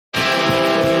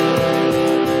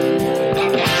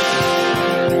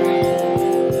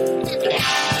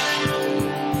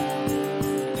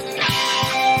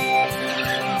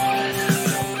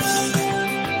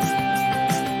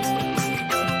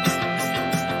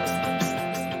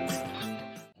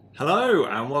Hello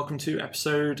and welcome to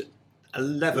episode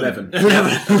 11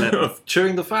 11. of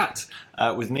Chewing the Fat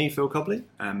with me, Phil Cobley.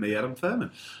 And me, Adam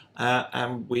Furman.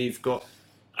 And we've got,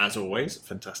 as always, a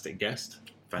fantastic guest.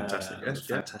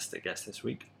 Fantastic Guest this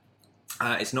week.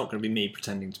 It's not going to be me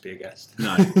pretending to be a guest.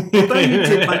 No. Although you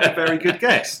did make a very good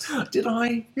guest. Did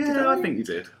I? Yeah, I think you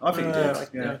did. I've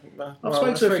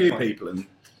spoken to a few people and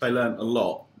they learnt a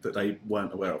lot that they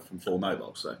weren't aware of from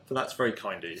 4Mobile. So that's very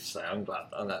kind of you to say. I'm glad,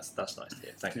 and that's nice to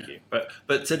hear. Thank you. But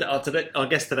today, our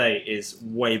guest today is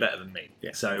way better than me.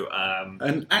 Yeah. So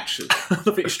and actually, I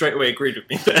think you straight away agreed with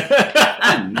me there.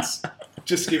 And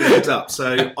just to give you a heads up,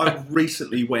 so I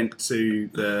recently went to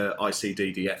the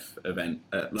ICDDF event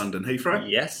at London Heathrow.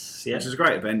 Yes, which is a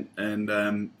great event, and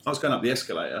I was going up the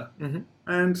escalator,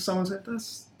 and someone said,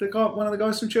 "That's the guy, one of the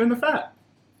guys from Chewing the Fat."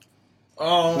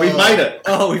 Oh, we've made it!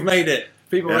 Oh, we've made it!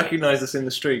 People recognise us in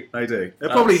the street. They do.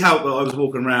 It probably helped that I was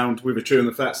walking around with a Chewing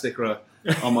the Fat sticker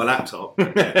on my laptop.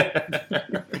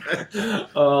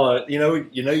 Oh, you know,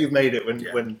 you've made it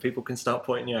when people can start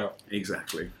pointing you out.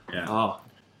 Exactly. Yeah. Oh,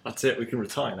 that's it. We can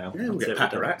retire now. Yeah, we'll get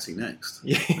paparazzi next.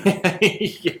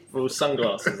 Yeah, with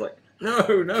sunglasses. Like, no.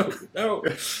 I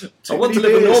want to many live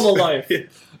a years. normal life. Yeah.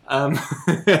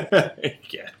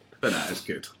 But no, it's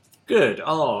good. Good.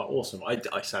 Oh, awesome. I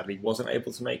sadly wasn't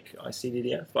able to make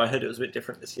ICDDF, but I heard it was a bit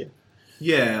different this year.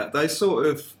 Yeah, they sort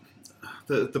of...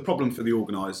 The problem for the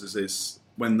organisers is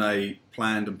when they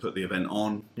planned and put the event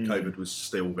on, COVID was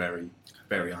still very,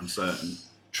 very uncertain.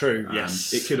 True,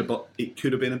 yes. It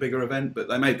could have been a bigger event, but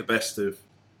they made the best of...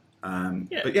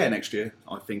 But yeah, next year,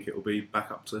 I think it will be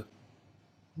back up to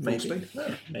full speed.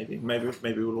 Yeah, maybe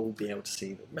we'll all be able to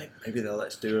see that. Maybe they'll let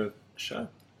us do a show.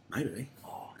 Maybe.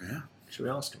 Oh, yeah. Should we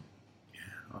ask them?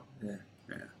 Yeah.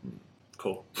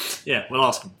 Cool. Yeah, we'll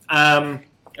ask them. And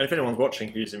if anyone's watching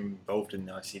who's involved in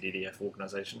the ICDDF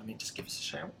organisation, I mean, just give us a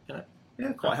shout. You know.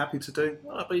 Yeah, quite happy to do.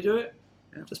 Well, happily do it.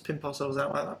 Yeah. Just pimp ourselves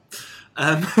out like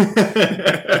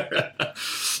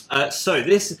that. So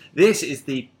this is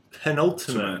the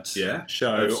penultimate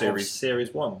show of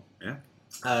Series 1. Yeah.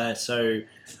 So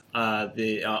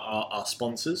our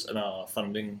sponsors and our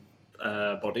funding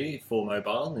body,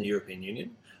 4Mobile, and the European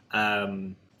Union,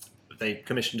 they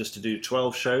commissioned us to do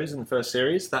 12 shows in the first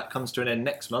series. That comes to an end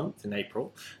next month in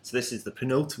April. So this is the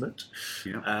penultimate.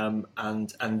 Yeah.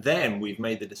 And then we've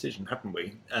made the decision, haven't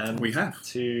we? We have.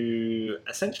 To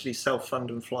essentially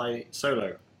self-fund and fly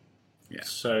solo. Yeah.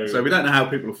 So we don't know how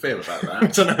people will feel about that. We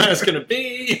don't know how it's going to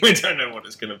be. We don't know what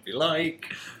it's going to be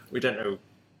like. We don't know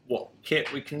what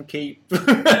kit we can keep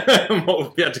and what we'll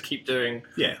be able to keep doing.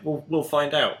 Yeah. We'll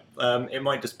find out. It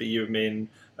might just be you and me in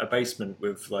a basement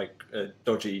with like a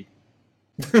dodgy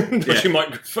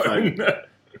microphone.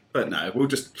 But no, we're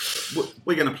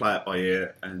going to play it by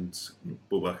ear and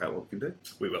we'll work out what we can do.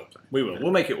 We will.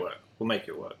 We'll make it work.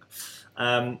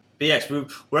 But yes, we're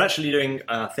actually doing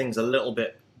things a little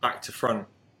bit back to front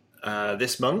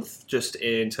this month, just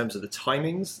in terms of the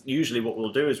timings. Usually what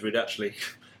we'll do is we'd actually...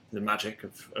 the magic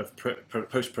of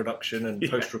post-production and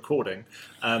post-recording.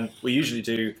 We usually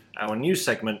do our news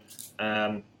segment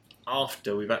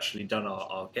after we've actually done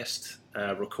our guest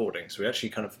recording. So we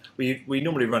actually we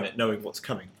normally run it knowing what's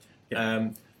coming. Yeah.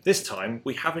 This time,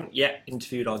 we haven't yet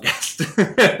interviewed our guest.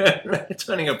 They're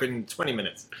turning up in 20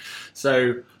 minutes.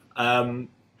 So, so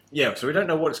we don't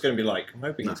know what it's going to be like. I'm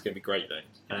hoping it's going to be great, though.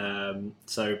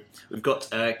 So we've got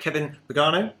Kevin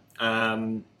Pagano.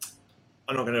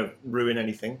 I'm not going to ruin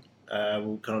anything.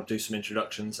 We'll kind of do some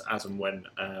introductions as and when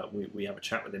we have a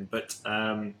chat with him. But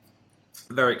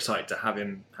very excited to have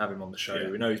him on the show. Yeah.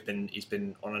 We know he's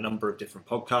been on a number of different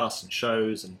podcasts and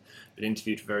shows and been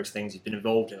interviewed for various things. He's been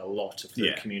involved in a lot of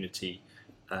the community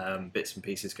bits and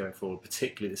pieces going forward,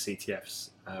 particularly the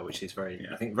CTFs, which is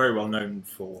I think very well known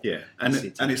for. Yeah, and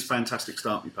his fantastic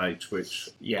Start Me page, which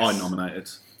I nominated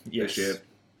this year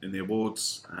in the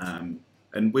awards.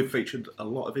 And we've featured a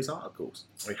lot of his articles.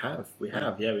 We have.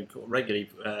 Yeah, we regularly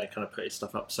kind of put his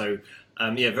stuff up. So,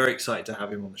 very excited to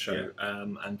have him on the show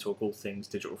and talk all things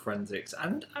digital forensics.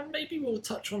 And maybe we'll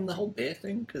touch on the whole beer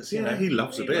thing because he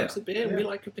loves a beer. He loves a beer. Yeah. We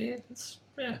like a beer.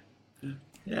 Yeah.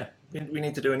 We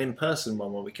need to do an in-person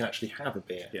one where we can actually have a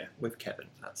beer with Kevin.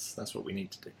 That's what we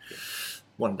need to do. Yeah.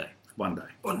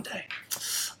 One day.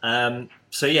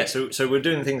 So we're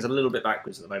doing things a little bit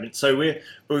backwards at the moment. So we've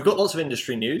got lots of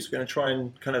industry news. We're going to try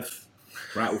and kind of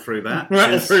rattle through that,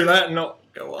 and not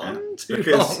go on too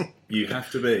long. You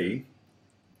have to be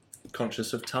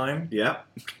conscious of time. Yeah.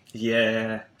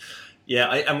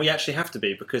 And we actually have to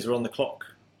be because we're on the clock.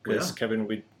 Because Kevin will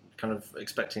be kind of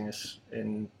expecting us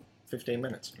in 15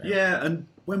 minutes. Now. Yeah, and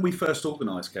when we first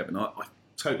organised, Kevin, I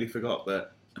totally forgot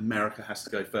that America has to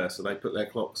go first, so they put their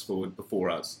clocks forward before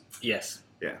us. Yes.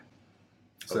 Yeah.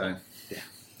 So,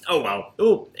 Oh well.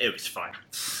 Oh, it was fine.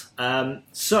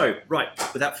 So right,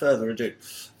 without further ado,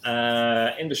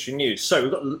 industry news.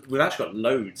 So we've actually got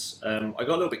loads. I got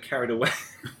a little bit carried away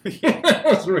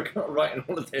as we were writing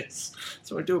all of this,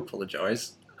 so I do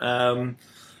apologise.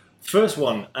 First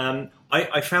one,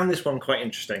 I found this one quite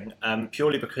interesting,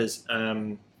 purely because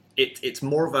it's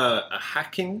more of a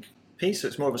hacking piece, so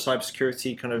it's more of a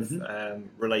cybersecurity kind of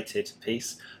related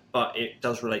piece, but it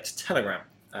does relate to Telegram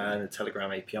and the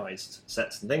Telegram APIs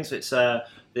sets and things. It's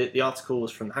the article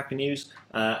was from Hacker News,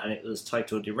 and it was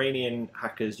titled "Iranian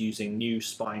hackers using new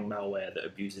spying malware that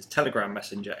abuses Telegram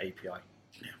Messenger API."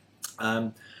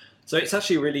 So it's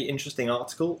actually a really interesting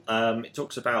article. It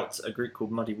talks about a group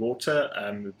called Muddy Water,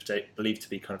 believed to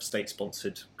be kind of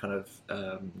state-sponsored kind of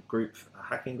group, a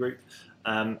hacking group,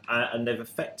 and they've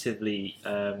effectively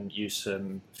used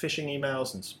some phishing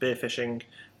emails and spear phishing.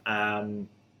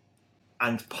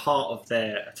 And part of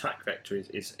their attack vector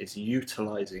is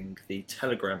utilising the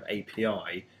Telegram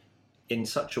API in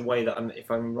such a way that,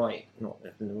 if I'm right,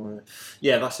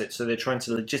 that's it. So they're trying to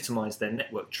legitimise their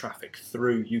network traffic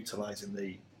through utilising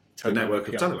the network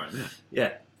API. of Telegram,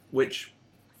 Yeah, which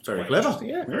very clever.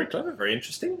 Yeah, very clever, very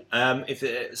interesting. If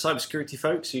cybersecurity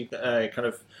folks, you kind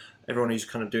of everyone who's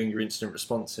kind of doing your incident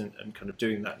response and kind of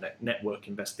doing that network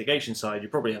investigation side, you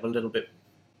probably have a little bit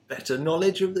better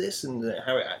knowledge of this and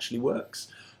how it actually works.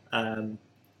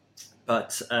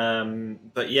 But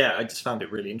yeah, I just found it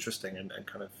really interesting and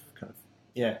kind of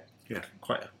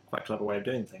quite a clever way of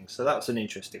doing things. So that was an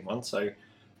interesting one. So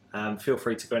feel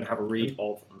free to go and have a read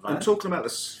of that. And talking about the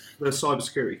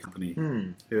cybersecurity company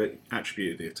who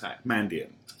attributed the attack,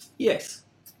 Mandiant. Yes.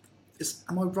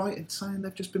 Am I right in saying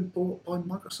they've just been bought by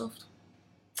Microsoft?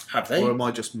 Have they? Or am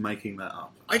I just making that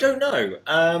up? I don't know.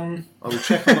 I will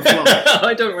check on the fly.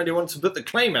 I don't really want to put the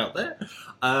claim out there.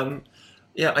 I'm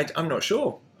not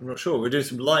sure. We're doing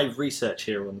some live research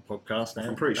here on the podcast now.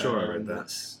 I'm pretty sure I read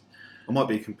that. I might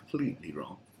be completely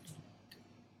wrong.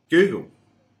 Google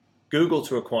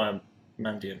to acquire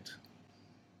Mandiant.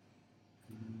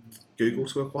 Google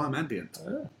to acquire Mandiant.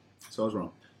 Oh. So I was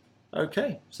wrong.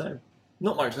 Okay, so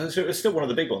not much. It's still one of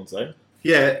the big ones, though.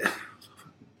 Yeah,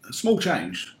 a small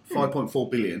change, 5.4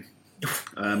 billion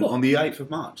on the 8th of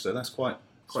March. So that's quite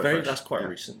fresh. That's quite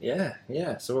recent. Yeah.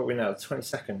 So what are we now? The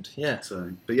 22nd. Yeah.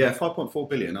 So, but yeah, 5.4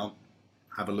 billion. I'll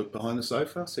have a look behind the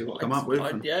sofa, see what I come up with.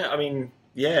 I mean,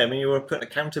 you were putting a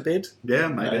counter bid. Yeah,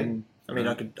 maybe.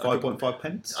 I could 5.5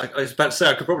 pence. I was about to say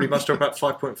I could probably muster about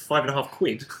 5.5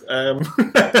 quid.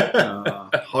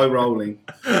 High rolling,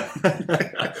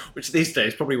 which these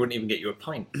days probably wouldn't even get you a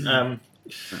pint.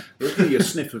 It'll give you a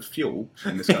sniff of fuel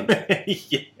in this country.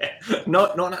 Yeah,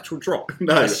 not an actual drop.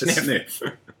 No, it's a sniff.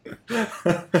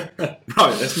 Right,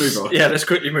 let's move on. Yeah, let's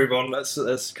quickly move on.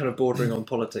 That's kind of bordering on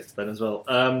politics then as well.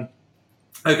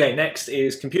 Okay, next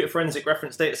is computer forensic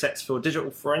reference datasets for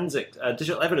digital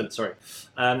evidence. Sorry,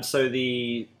 so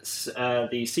the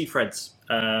CFREDS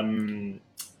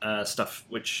stuff,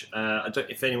 which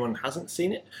if anyone hasn't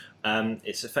seen it,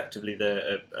 it's effectively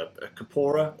a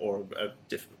corpora or a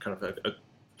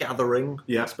gathering,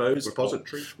 I suppose,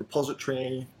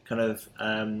 repository kind of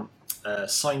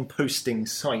signposting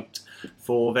site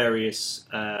for various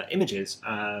images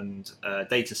and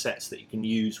data sets that you can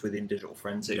use within digital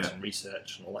forensics and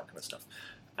research and all that kind of stuff.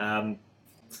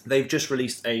 They've just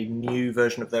released a new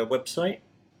version of their website.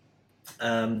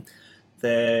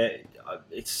 They're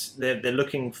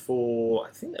looking for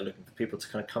people to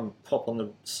kind of come pop on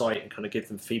the site and kind of give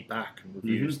them feedback and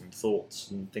reviews and thoughts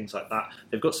and things like that.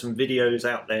 They've got some videos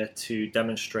out there to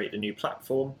demonstrate the new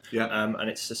platform, and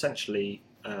it's essentially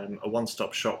a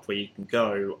one-stop shop where you can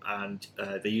go and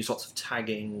they use lots of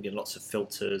tagging and lots of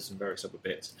filters and various other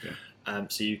bits.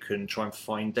 So you can try and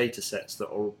find data sets that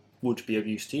would be of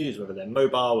use to use, whether they're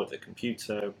mobile, whether they're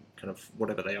computer, kind of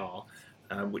whatever they are.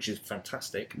 Which is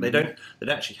fantastic. They don't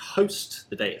actually host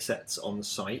the data sets on the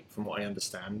site, from what I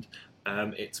understand.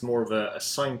 It's more of a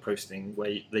signposting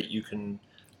that you can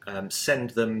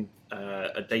send them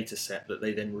a data set that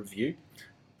they then review,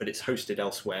 but it's hosted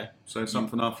elsewhere. So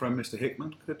something our friend Mr.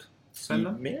 Hickman could send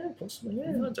them? Yeah, possibly.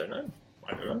 Yeah, I don't know.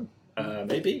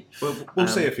 Maybe. Well, we'll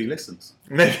see if he listens.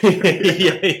 Maybe.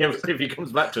 We'll see if he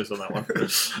comes back to us on that one.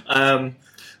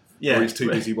 Or he's too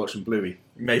busy watching Bluey.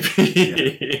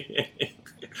 Maybe.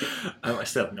 I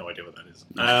still have no idea what that is.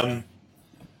 I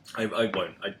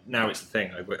won't. Now it's the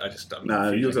thing. I just.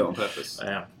 No, you'll do it on purpose.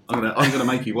 I am. I'm gonna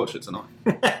make you watch it tonight.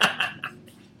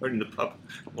 We're in the pub.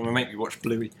 I'm gonna make you watch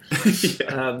Bluey.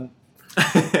 But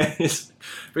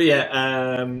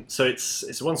yeah, so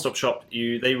it's a one-stop shop.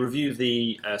 They review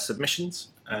the submissions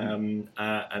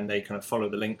and they kind of follow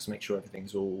the links, make sure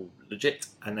everything's all legit,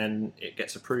 and then it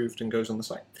gets approved and goes on the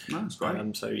site. No, that's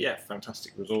great. So yeah,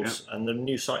 fantastic resource, and the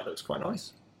new site looks quite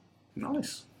nice.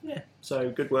 Nice. Yeah, so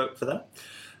good work for that.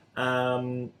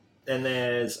 Then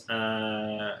there's,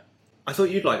 I thought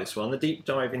you'd like this one, the deep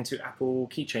dive into Apple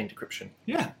keychain decryption.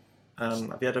 Yeah.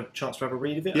 Have you had a chance to have a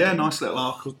read of it? Yeah, nice little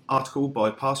article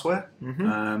by Passware,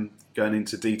 Mm-hmm. going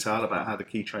into detail about how the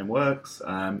keychain works.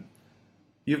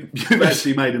 You've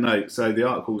actually made a note, so the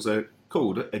articles are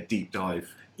called a deep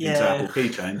dive into Apple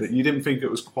keychain, but you didn't think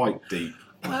it was quite deep.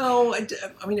 Well,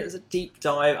 I mean, it was a deep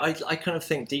dive. I kind of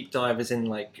think deep dive is in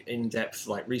like in-depth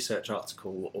like research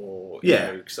article or you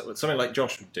know, something like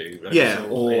Josh would do. Right? Yeah, So,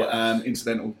 or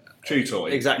incidental tutor.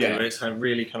 Exactly, Yeah. where it's kind of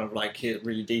really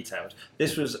really detailed.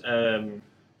 This was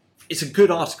it's a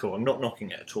good article. I'm not knocking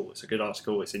it at all. It's a good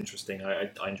article. It's interesting. I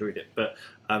enjoyed it, but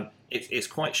it's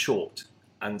quite short,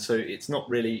 and so it's not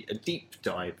really a deep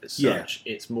dive as such.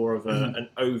 Yeah. It's more of an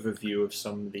overview of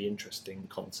some of the interesting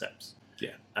concepts.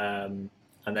 Yeah.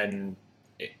 And then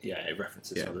it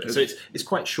references some of it. So it's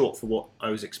quite short for what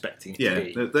I was expecting it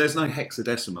to be. There's no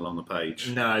hexadecimal on the page.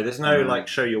 No, there's no like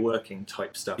show your working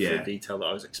type stuff or detail that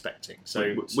I was expecting.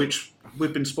 So which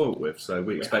we've been spoilt with, so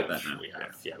we expect that now. We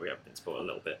have been spoiled a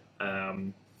little bit.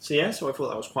 So I thought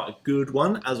that was quite a good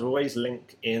one. As always,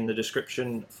 link in the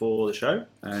description for the show.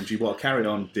 And you want to carry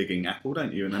on digging Apple,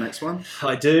 don't you, in the next one?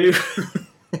 I do.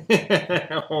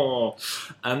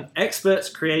 Experts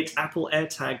create Apple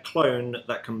AirTag clone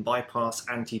that can bypass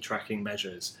anti-tracking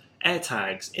measures.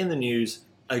 AirTags in the news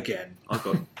again. I've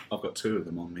got two of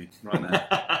them on me right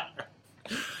now.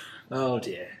 Oh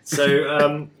dear.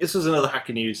 So this was another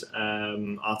Hacker News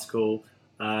article,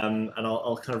 and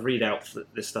I'll kind of read out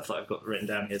this stuff that I've got written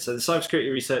down here. So the cybersecurity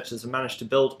researchers have managed to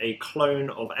build a clone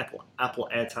of Apple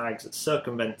AirTags that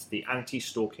circumvents the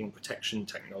anti-stalking protection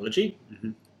technology.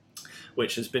 Mm-hmm.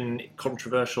 Which has been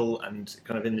controversial and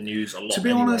kind of in the news a lot. To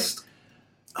be honest,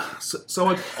 so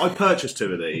I purchased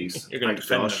two of these. You're going to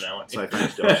defend them now, aren't you? So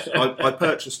thanks, Josh. I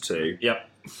purchased two. Yep.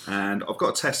 And I've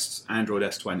got a test Android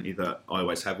S20 that I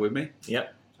always have with me.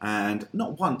 Yep. And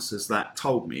not once has that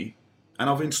told me, and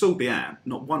I've installed the app,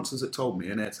 not once has it told me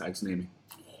an AirTag's near me.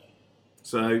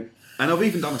 So, and I've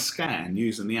even done a scan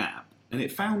using the app, and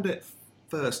it found it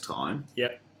first time.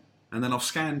 Yep. And then I've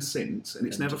scanned since, and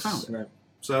it's never found it. No.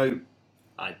 So...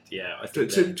 I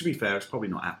think to be fair, it's probably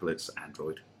not Apple, it's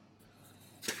Android.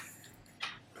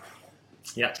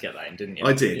 You had to get that in, didn't you?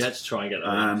 I did. You had to try and get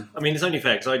that in. I mean, it's only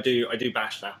fair because I do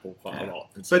bash Apple quite a lot.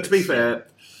 So but to be fair,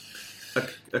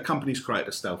 a company's created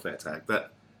a stealth AirTag.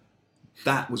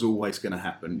 That was always going to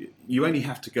happen. You only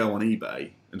have to go on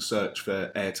eBay and search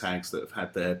for AirTags that have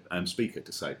had their speaker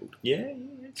disabled. Yeah.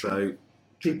 So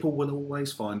people will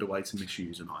always find a way to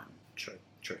misuse an item. True.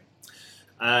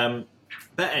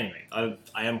 But anyway,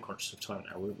 I am conscious of time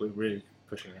now. We're really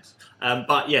pushing this.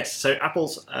 But yes, so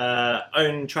Apple's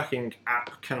own tracking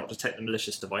app cannot detect the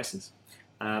malicious devices.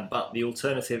 But the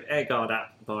alternative AirGuard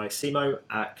app by Simo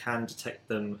can detect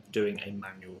them doing a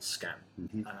manual scan.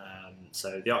 Mm-hmm.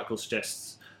 So the article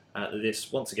suggests that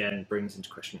this, once again, brings into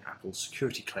question Apple's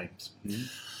security claims.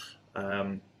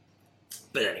 Mm-hmm.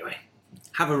 But anyway,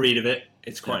 have a read of it.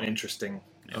 It's quite an interesting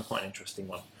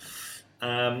one.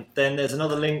 Then there's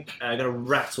another link. I'm going to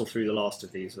rattle through the last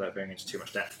of these without going into too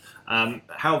much depth.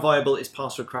 How viable is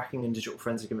password cracking in digital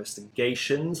forensic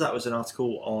investigations? That was an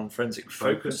article on Forensic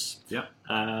Focus. Yeah.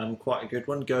 Quite a good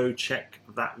one. Go check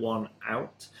that one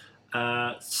out.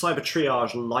 Cyber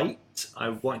Triage Lite, I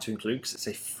want to include because it's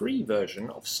a free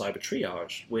version of Cyber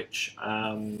Triage, which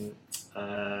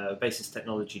Basis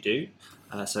Technology do.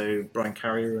 So Brian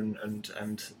Carrier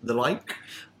and the like.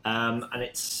 And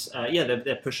it's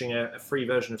they're pushing a free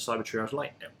version of Cyber Triage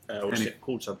Lite now, or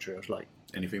called Cyber Triage Lite.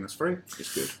 Anything that's free is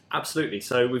good. Absolutely.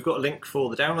 So we've got a link for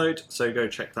the download. So go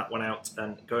check that one out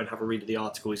and go and have a read of the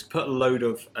article. He's put a load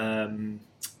of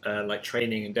like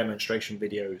training and demonstration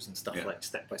videos and stuff like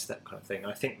step by step kind of thing.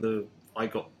 I think I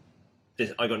got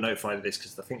notified of this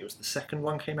because I think it was the second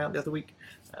one came out the other week,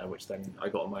 which then I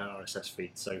got on my RSS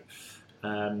feed. So.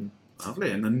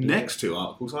 Lovely, and the next two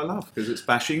articles I love because it's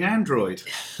bashing Android.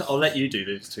 I'll let you do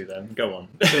these two then. Go on.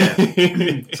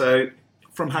 So,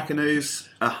 from Hacker News,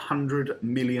 100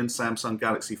 million Samsung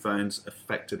Galaxy phones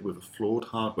affected with a flawed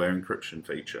hardware encryption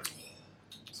feature.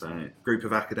 So, a group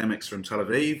of academics from Tel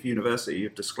Aviv University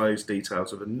have disclosed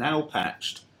details of a now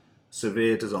patched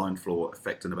severe design flaw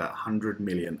affecting about 100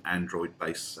 million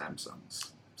Android-based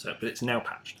Samsungs. So, but it's now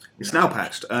patched. It's now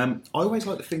patched. I always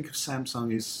like to think of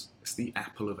Samsung as it's the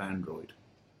Apple of Android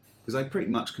because they pretty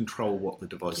much control what the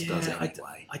device does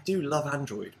anyway. I do love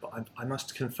Android, but I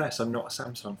must confess I'm not a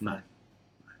Samsung fan.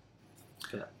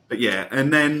 Yeah. But yeah,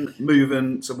 and then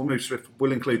moving, so we'll move swift.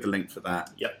 We'll include the link for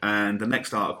that. Yep. And the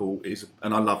next article is,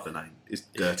 and I love the name, is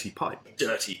Dirty Pipe.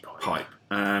 Dirty Pipe.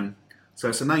 So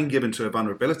it's a name given to a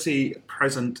vulnerability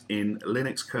present in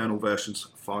Linux kernel versions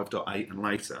 5.8 and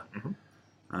later.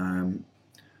 Mm-hmm.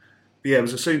 But yeah, it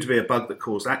was assumed to be a bug that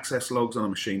caused access logs on a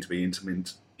machine to be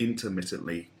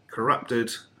intermittently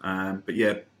corrupted. But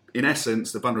yeah, in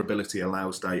essence, the vulnerability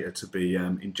allows data to be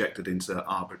injected into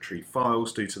arbitrary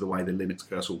files due to the way the Linux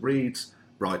kernel reads,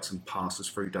 writes, and passes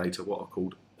through data, what are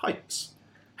called pipes.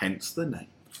 Hence the name.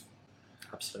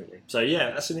 Absolutely. So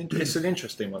yeah, it's an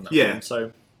interesting one. That Yeah. one.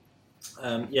 So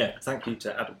yeah, thank you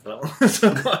to Adam for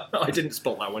that one. I didn't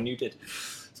spot that one. You did.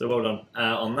 So well done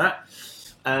on that.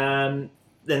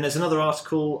 Then there's another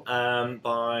article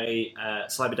by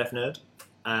CyberDev Nerd.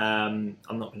 I'm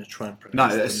not going to try and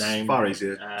pronounce the name. No, it's far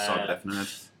easier. CyberDev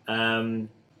Nerd.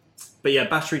 But yeah,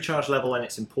 battery charge level and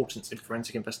its importance in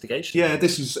forensic investigation. Yeah,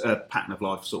 this is a pattern of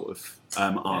life sort of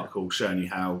article showing you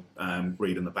how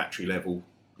reading the battery level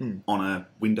on a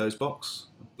Windows box,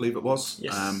 I believe it was.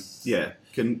 Yes.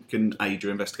 Can aid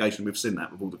your investigation. We've seen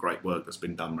that with all the great work that's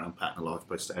been done around pattern of life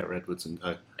by Sarah Edwards and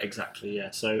co. Exactly,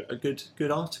 yeah. So a good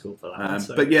article for that.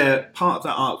 So. But yeah, part of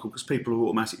that article, because people will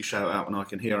automatically shout out, and I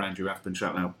can hear Andrew Rathbun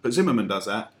shout out, but Zimmerman does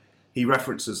that. He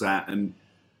references that and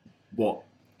what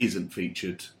isn't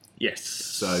featured. Yes.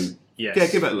 So yes. Yeah,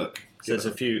 give it a look. So there's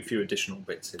a few additional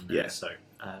bits in there. Yeah. So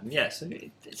so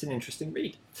it's an interesting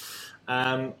read.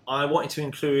 I wanted to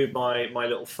include my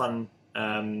little fun.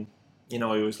 I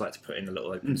always like to put in a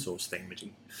little open source thing,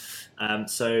 Midgie.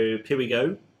 So here we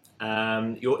go.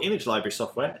 Your image library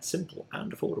software, it's simple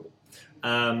and affordable.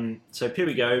 So here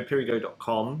we go,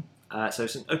 peerwego.com. So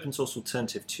it's an open source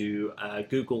alternative to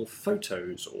Google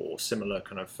Photos or similar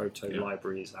kind of photo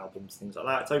libraries, albums, things like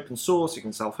that. It's open source, you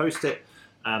can self-host it.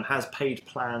 Has paid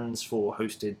plans for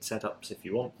hosted setups if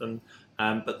you want them.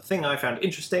 But the thing I found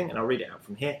interesting, and I'll read it out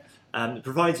from here, it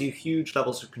provides you huge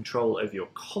levels of control over your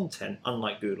content,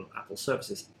 unlike Google and Apple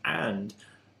services, and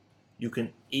you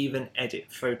can even edit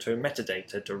photo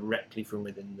metadata directly from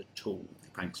within the tool.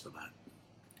 Thanks for that.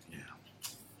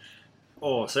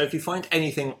 Yeah. So if you find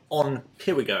anything on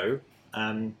Piwigo,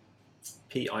 Piwigo,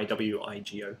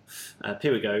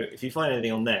 Piwigo, if you find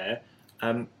anything on there,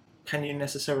 can you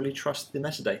necessarily trust the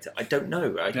metadata? I don't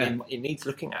know. It needs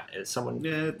looking at. Someone.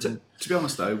 Yeah. To be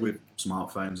honest, though, with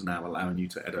smartphones now allowing you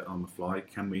to edit on the fly,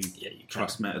 can we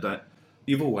trust metadata?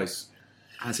 You've always,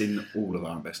 as in all of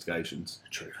our investigations,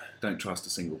 True. Don't trust a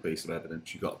single piece of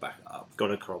evidence. You've got to back it up. Got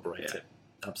to corroborate it.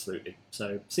 Absolutely.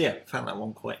 So yeah, found that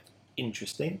one quite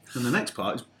interesting. And the next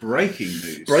part is breaking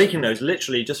news. Breaking news.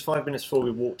 Literally, just 5 minutes before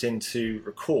we walked in to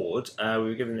record, we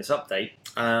were given this update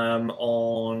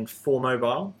on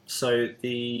 4Mobile. So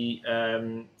the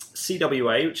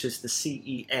CWA, which is the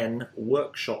CEN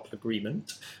Workshop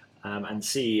Agreement, and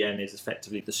CEN is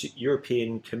effectively the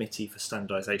European Committee for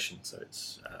Standardisation. So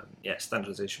it's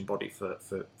standardisation body for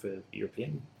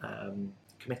European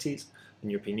committees in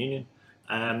the European Union.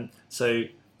 So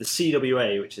the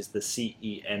CWA, which is the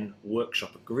CEN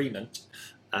Workshop Agreement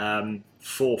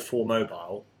for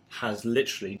 4Mobile, has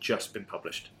literally just been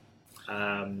published. So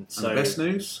and the best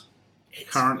news,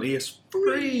 currently is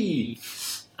free.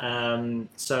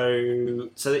 So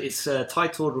it's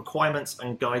titled Requirements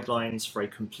and Guidelines for a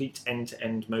Complete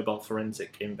End-to-End Mobile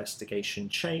Forensic Investigation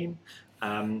Chain.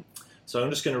 So I'm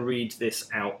just going to read this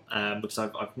out because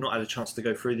I've not had a chance to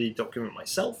go through the document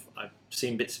myself. I've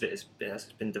seen bits of it as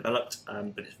it's been developed,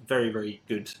 but it's very, very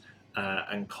good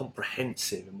and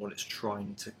comprehensive in what it's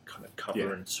trying to kind of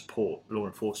cover and support law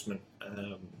enforcement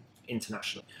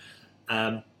internationally.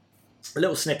 A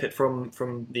little snippet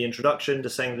from the introduction,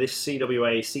 just saying this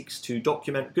CWA seeks to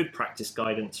document good practice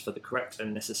guidance for the correct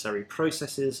and necessary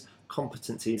processes,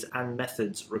 competencies and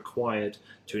methods required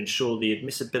to ensure the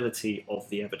admissibility of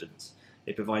the evidence.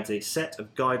 It provides a set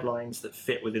of guidelines that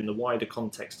fit within the wider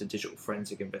context of digital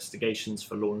forensic investigations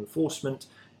for law enforcement,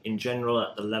 in general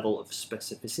at the level of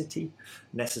specificity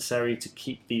necessary to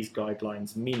keep these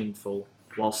guidelines meaningful,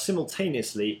 while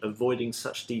simultaneously avoiding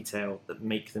such detail that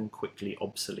make them quickly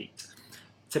obsolete.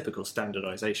 Typical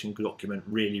standardization document,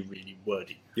 really, really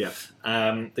wordy. Yeah.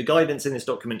 The guidance in this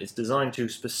document is designed to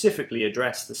specifically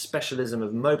address the specialism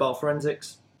of mobile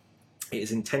forensics. It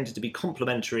is intended to be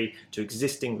complementary to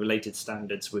existing related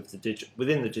standards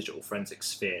within the digital forensic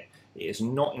sphere. It is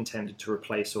not intended to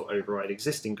replace or override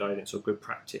existing guidance or good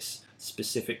practice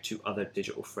specific to other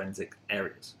digital forensic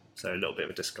areas. So a little bit of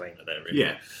a disclaimer there, really.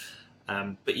 Yeah.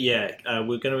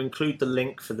 We're going to include the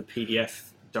link for the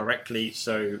PDF directly,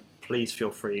 so please feel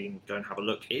free and go and have a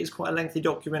look. It is quite a lengthy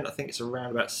document. I think it's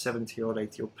around about 70 or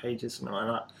 80 odd pages, something like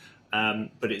that.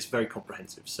 but it's very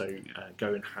comprehensive. So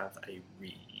go and have a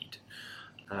read.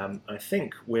 I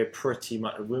think we're pretty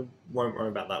much. We won't worry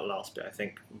about that last bit. I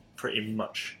think pretty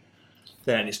much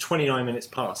there, and it's 29 minutes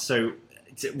past. So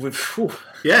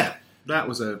Yeah, that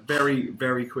was a very,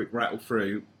 very quick rattle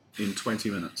through in 20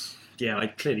 minutes. Yeah, I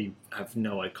clearly have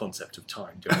no concept of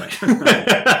time, do I?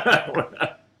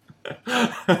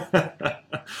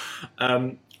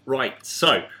 Right,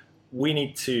 so we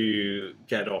need to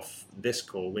get off this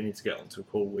call. We need to get onto a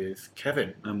call with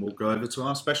Kevin. And we'll go over to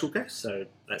our special guest. So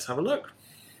let's have a look.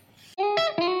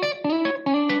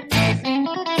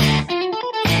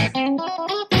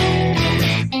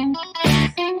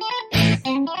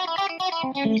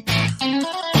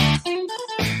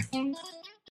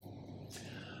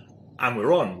 And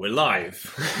we're on, we're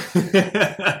live.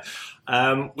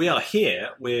 We are here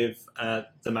with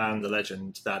the man, the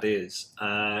legend that is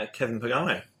Kevin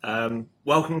Pagano.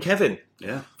 Welcome, Kevin.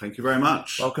 Yeah, thank you very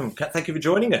much. Welcome. Thank you for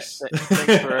joining us.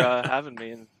 Thanks for having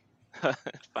me and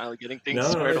finally getting things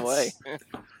squared away.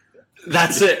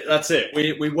 That's it.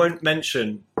 We won't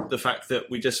mention the fact that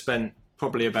we just spent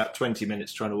probably about 20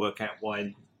 minutes trying to work out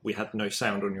why we had no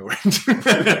sound on your end.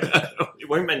 We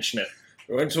won't mention it.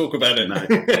 We won't talk about it now.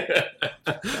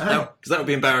 Because that would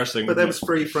be embarrassing. But there was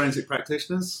 3 forensic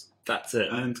practitioners. That's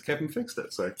it. And Kevin fixed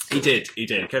it, so. He did.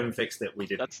 Kevin fixed it, we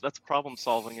did. That's problem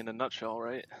solving in a nutshell,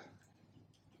 right?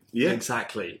 Yeah.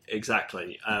 Exactly.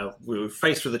 We were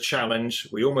faced with a challenge.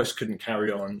 We almost couldn't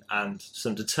carry on, and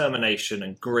some determination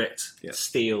and grit,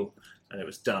 steel, and it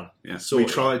was done. Yeah. So we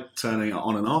tried turning it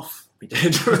on and off. We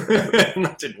did. And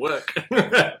that didn't work.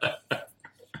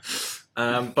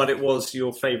 But it was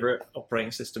your favourite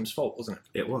operating system's fault, wasn't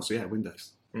it? It was, yeah,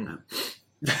 Windows. Mm.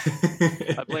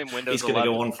 I blame Windows. It's going to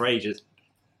go on for ages.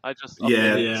 I just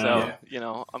updated it,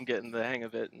 so I'm getting the hang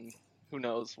of it, and who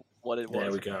knows what it was.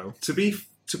 There we go. To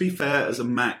be fair, as a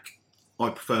Mac, I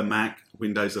prefer Mac.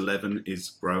 Windows 11 is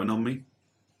growing on me.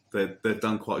 They've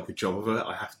done quite a good job of it.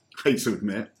 I hate to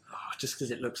admit. Oh, just because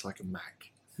it looks like a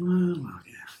Mac. Well,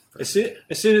 yeah. As soon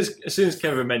as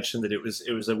Kevin mentioned that it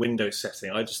was a Windows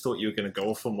setting, I just thought you were going to go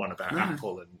off on one about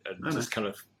Apple and just kind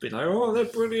of be like, oh, they're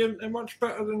brilliant, they're much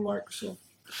better than Microsoft.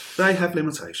 They have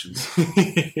limitations.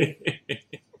 I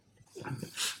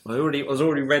was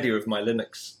already ready with my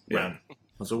Linux run. I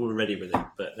was already ready with it,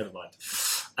 but never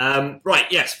mind. Right,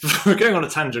 yes, we're going on a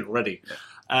tangent already.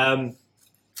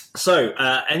 So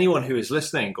anyone who is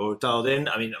listening or dialed in,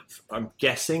 I mean, I'm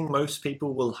guessing most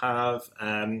people will have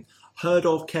heard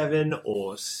of Kevin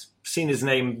or seen his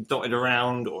name dotted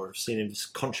around or seen his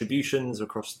contributions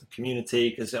across the community.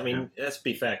 Because, I mean, let's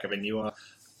be fair, Kevin, you are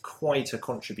quite a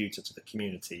contributor to the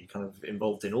community, kind of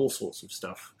involved in all sorts of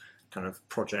stuff, kind of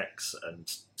projects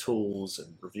and tools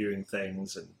and reviewing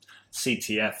things and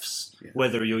CTFs,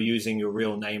 whether you're using your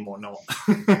real name or not,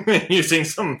 using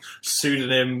some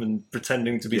pseudonym and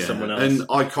pretending to be someone else. And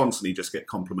I constantly just get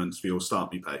compliments for your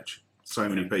Start Me page. So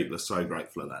many people are so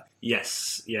grateful for that.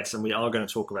 Yes, and we are going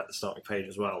to talk about the Start Me page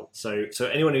as well. So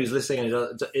anyone who's listening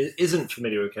and isn't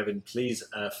familiar with Kevin, please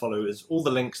follow all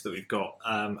the links that we've got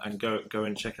and go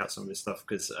and check out some of his stuff,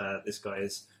 because this guy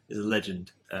is a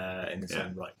legend in his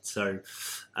own right. So,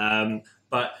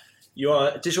 but you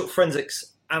are a digital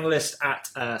forensics analyst at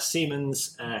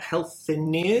Siemens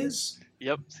Healthineers.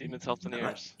 Yep, Siemens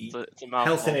Healthineers. It's a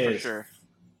mouthful for sure.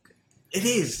 It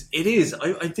is.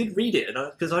 I did read it,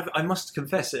 and because I must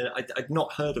confess, I'd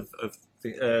not heard of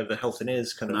the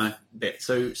Healthineers kind of bit,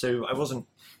 so I wasn't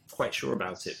quite sure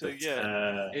about it. So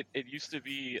but, it used to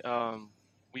be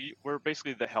we're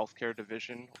basically the healthcare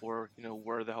division, or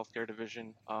we're the healthcare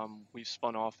division. We've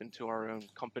spun off into our own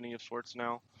company of sorts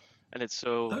now, and it's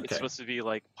supposed to be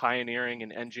like pioneering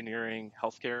and engineering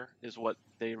healthcare is what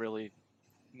they really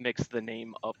mix the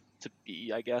name up to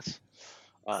be, I guess.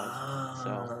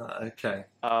 Okay.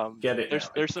 Get it.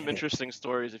 There's some interesting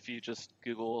stories if you just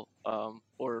Google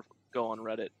or go on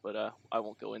Reddit, but I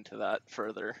won't go into that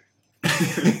further.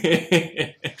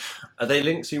 Are they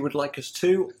links you would like us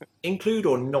to include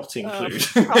or not include?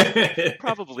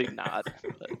 Probably not.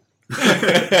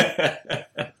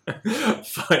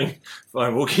 Fine.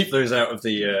 We'll keep those out of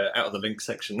the link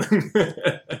section.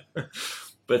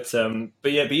 But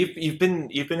you've been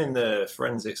in the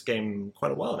forensics game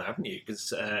quite a while now, haven't you?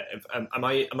 Because am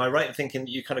I right in thinking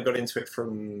you kind of got into it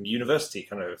from university,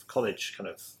 kind of college, kind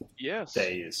of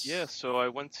days? Yeah. So I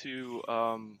went to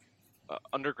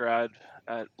undergrad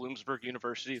at Bloomsburg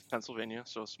University of Pennsylvania,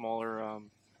 so a smaller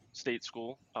state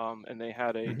school, and they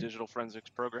had a digital forensics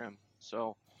program.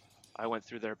 So I went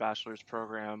through their bachelor's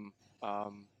program,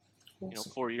 awesome.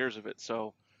 4 years of it.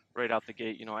 So right out the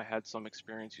gate, I had some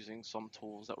experience using some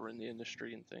tools that were in the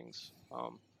industry and things.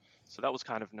 So that was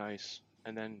kind of nice.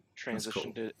 And then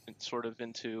transitioned cool. it sort of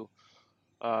into,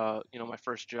 my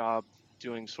first job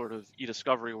doing sort of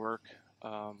e-discovery work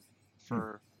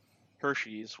for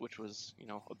Hershey's, which was,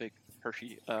 a big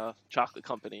Hershey chocolate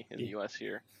company in the U.S.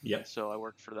 here. Yeah. So I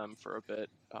worked for them for a bit,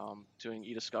 doing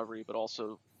e-discovery, but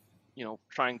also,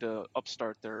 trying to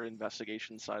upstart their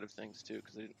investigation side of things too,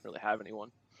 because they didn't really have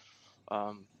anyone.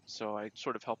 So I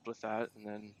sort of helped with that, and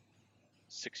then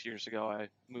 6 years ago I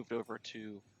moved over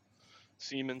to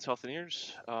Siemens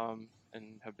Healthineers,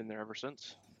 and have been there ever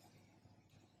since.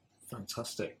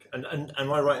 Fantastic. And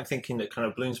am I right in thinking that kind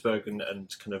of Bloomsburg and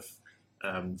kind of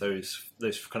those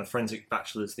kind of forensic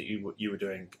bachelors that you were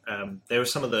doing, they were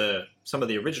some of the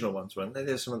original ones, weren't they?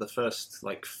 They were some of the first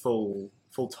like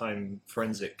full-time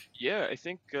forensic. Yeah, I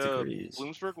think degrees.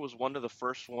 Bloomsburg was one of the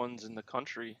first ones in the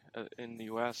country, in the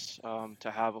U.S., to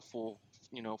have a full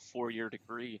 4-year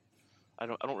degree. I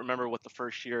don't remember what the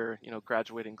first year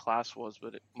graduating class was,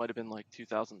 but it might have been like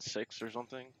 2006 or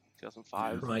something,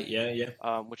 2005. Right.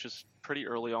 Yeah. Which is pretty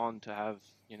early on to have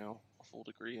a full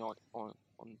degree on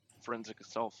forensic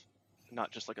itself,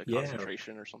 not just like a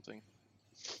concentration or something.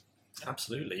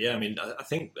 Absolutely. Yeah. I mean, I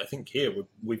think here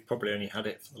we've probably only had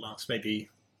it for the last maybe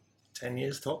 10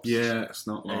 years tops. Yeah, it's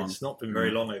not long. It's not been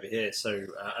very long over here. So,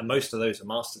 and most of those are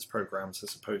master's programs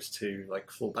as opposed to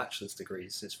like full bachelor's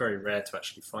degrees. It's very rare to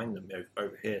actually find them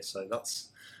over here. So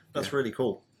that's really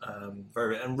cool.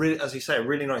 Really, as you say, a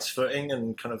really nice footing,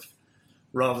 and kind of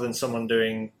rather than someone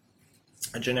doing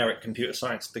a generic computer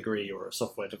science degree or a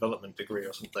software development degree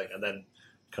or something, and then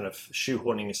kind of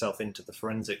shoehorning yourself into the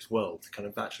forensics world, kind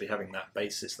of actually having that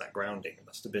basis, that grounding, it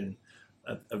must have been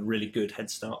a really good head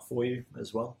start for you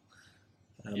as well.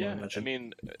 I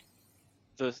mean,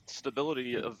 the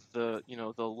stability of the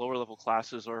the lower level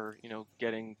classes are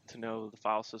getting to know the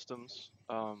file systems.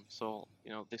 So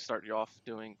they start you off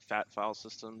doing FAT file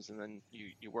systems, and then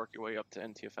you work your way up to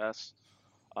NTFS,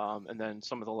 and then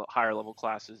some of the higher level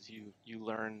classes you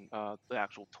learn the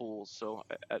actual tools. So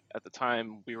at the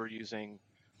time we were using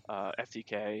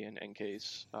FTK and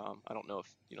NCase. I don't know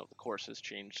if the course has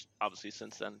changed obviously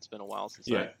since then. It's been a while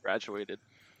since I graduated.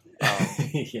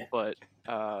 But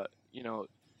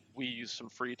we use some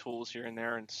free tools here and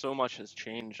there, and so much has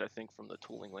changed, I think, from the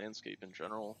tooling landscape in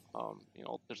general.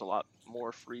 There's a lot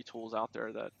more free tools out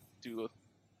there that do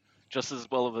just as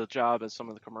well of a job as some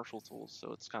of the commercial tools,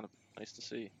 so it's kind of nice to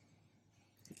see.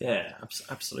 Yeah,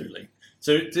 absolutely.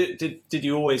 So did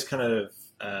you always kind of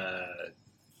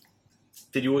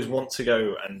did you always want to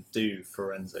go and do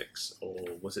forensics, or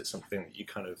was it something that you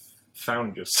kind of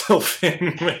found yourself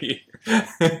in?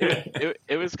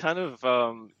 It was kind of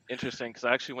interesting, because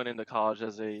I actually went into college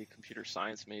as a computer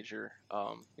science major,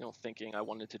 thinking I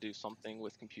wanted to do something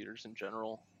with computers in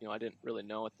general. I didn't really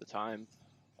know at the time.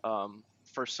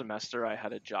 First semester I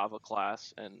had a Java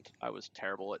class, and I was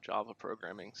terrible at Java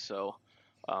programming, so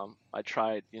I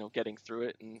tried getting through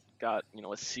it and got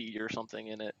a C or something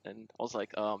in it, and I was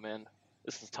like, oh man,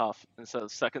 this is tough. And so the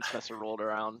second semester rolled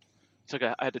around.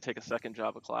 I had to take a second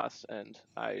Java class, and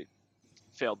I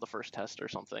failed the first test or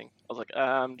something. I was like,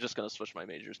 I'm just going to switch my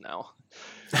majors now.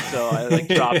 So I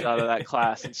dropped out of that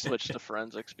class and switched to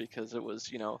forensics, because it was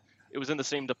in the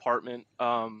same department,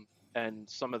 and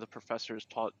some of the professors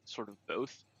taught sort of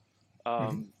both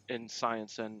in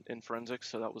science and in forensics.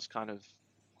 So that was kind of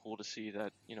cool to see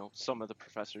that some of the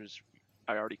professors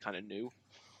I already kind of knew.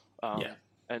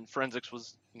 And forensics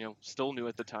was, still new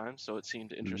at the time, so it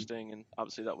seemed interesting. And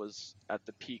obviously that was at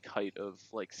the peak height of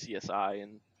like CSI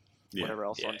and whatever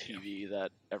else on TV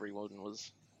that everyone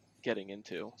was getting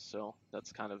into. So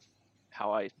that's kind of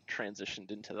how I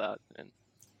transitioned into that and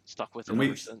stuck with it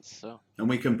ever since. So. And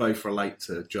we can both relate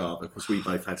to Java, because we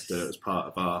both had to do it as part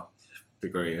of our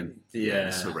degree, and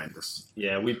it's horrendous.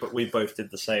 Yeah, we both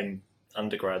did the same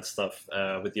undergrad stuff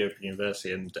with the Open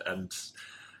University, and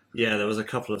yeah, there was a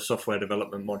couple of software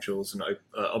development modules and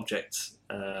object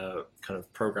kind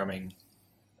of programming.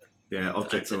 Yeah,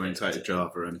 object-oriented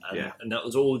Java, and that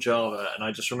was all Java. And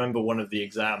I just remember one of the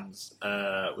exams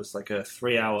was like a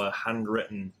 3-hour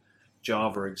handwritten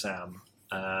Java exam,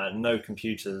 no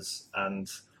computers,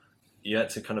 and you had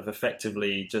to kind of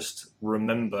effectively just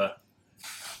remember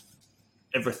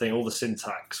everything, all the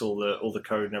syntax, all the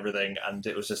code and everything, and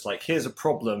it was just like, here's a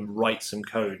problem, write some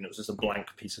code, and it was just a blank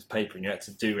piece of paper, and you had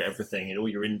to do everything and all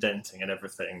your indenting and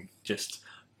everything just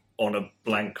on a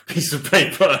blank piece of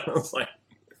paper. I was like,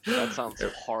 that sounds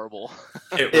horrible.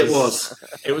 It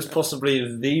was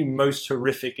possibly the most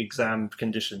horrific exam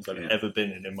conditions I've ever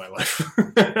been in my life.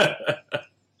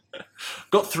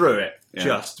 Got through it,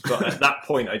 but at that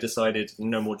point I decided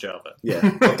no more Java. Yeah,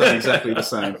 I've done exactly the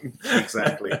same.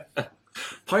 Exactly.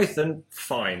 Python,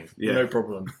 fine, no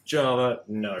problem. Java,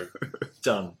 no,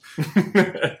 done.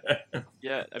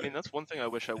 Yeah, I mean that's one thing I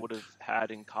wish I would have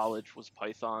had in college was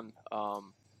Python.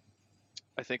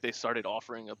 I think they started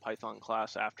offering a Python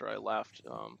class after I left,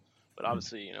 but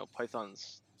obviously, you know,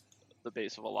 Python's the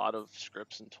base of a lot of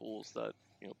scripts and tools that,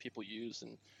 you know, people use,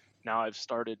 and now I've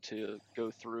started to go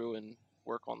through and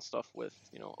work on stuff with,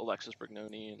 you know, Alexis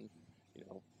Brignoni, and you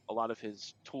know, a lot of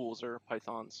his tools are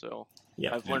Python. So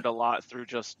I've learned a lot through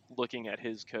just looking at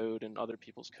his code and other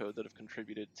people's code that have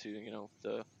contributed to, you know,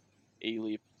 the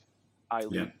ALEAP,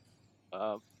 iLeap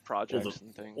projects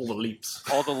and things. All the leaps.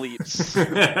 All the leaps.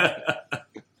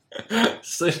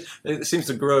 So it seems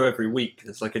to grow every week.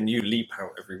 It's like a new leap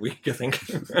out every week, I think.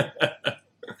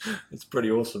 It's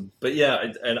pretty awesome. But yeah,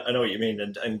 I know what you mean.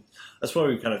 And that's why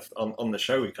we kind of, on the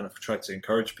show, we kind of try to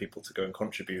encourage people to go and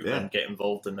contribute and get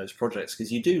involved in those projects,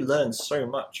 because you do learn so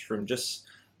much from just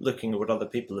looking at what other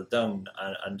people have done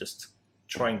and just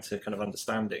trying to kind of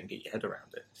understand it and get your head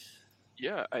around it.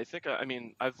 Yeah, I think, I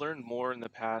mean, I've learned more in the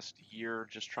past year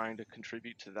just trying to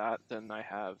contribute to that than I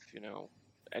have, you know,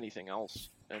 anything else.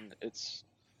 And it's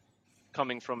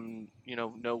coming from, you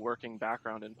know, no working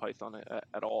background in Python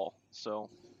at all. So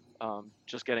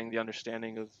just getting the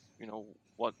understanding of, you know,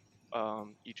 what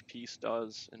each piece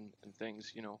does and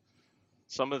things, you know,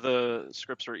 some of the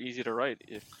scripts are easy to write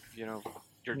if, you know,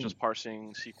 you're just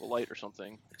parsing SQLite or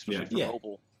something, especially for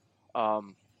mobile.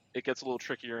 It gets a little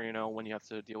trickier, you know, when you have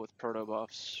to deal with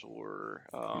protobufs or,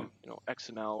 you know,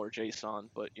 XML or JSON.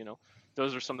 But, you know,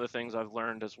 those are some of the things I've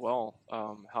learned as well,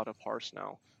 how to parse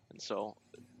now. And so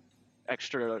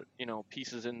extra, you know,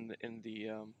 pieces in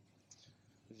the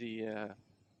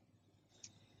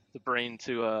brain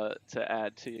to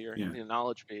add to your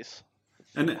knowledge base,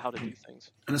 and how to do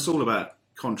things. And it's all about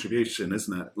contribution,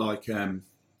 isn't it? Like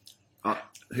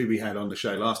who we had on the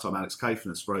show last time, Alex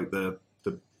Kafanis wrote the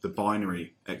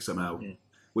binary XML,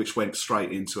 which went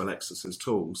straight into Alexis's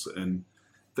tools, and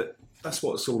that's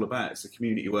what it's all about. It's the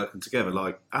community working together.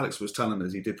 Like Alex was telling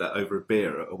us, he did that over a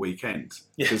beer at a weekend,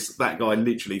 because that guy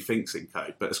literally thinks in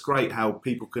code. But it's great how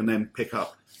people can then pick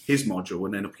up his module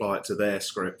and then apply it to their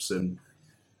scripts, and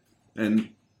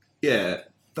that's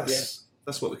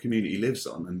what the community lives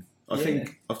on. And I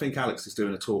think Alex is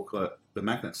doing a talk at the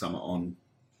Magnet Summit on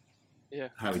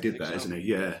how he did that, isn't he?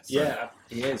 Yeah. So. Yeah,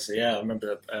 he is. Yeah, I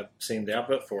remember seeing the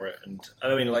advert for it. And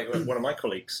I mean, like one of my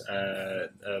colleagues,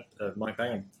 Mike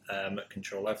Bangham at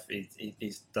Control F,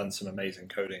 he's done some amazing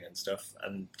coding and stuff.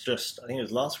 And just, I think it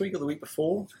was last week or the week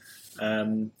before,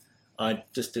 I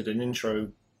just did an intro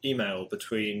email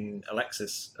between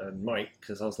Alexis and Mike,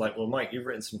 because I was like, well, Mike, you've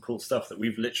written some cool stuff that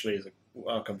we've literally, as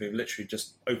our company, we've literally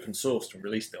just open sourced and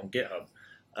released it on GitHub.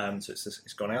 So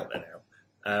it's gone out there now.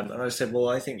 And I said, well,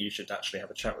 I think you should actually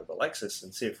have a chat with Alexis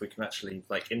and see if we can actually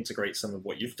like integrate some of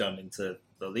what you've done into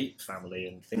the Leap family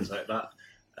and things like that.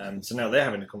 So now they're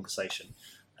having a conversation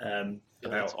about,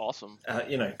 that's awesome.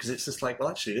 You know, because it's just like, well,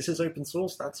 actually, this is open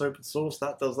source, that's open source,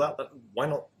 that does that. But why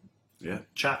not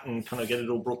chat and kind of get it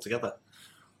all brought together?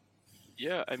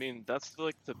 Yeah, I mean, that's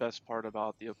like the best part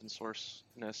about the open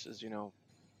sourceness is, you know,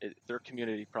 they're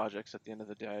community projects at the end of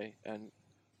the day, and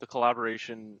the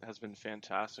collaboration has been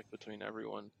fantastic between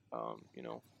everyone. You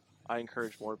know, I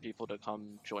encourage more people to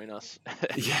come join us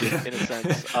in a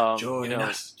sense. Join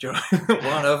us.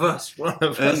 One of us.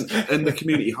 And the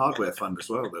Community Hardware Fund as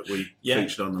well that we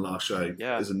featured on the last show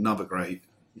is another great.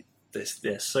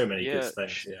 There's so many good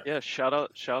things. Shout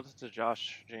out to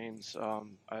Josh James.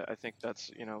 I think that's,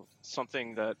 you know,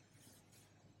 something that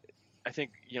I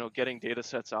think, you know, getting data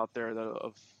sets out there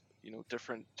of, you know,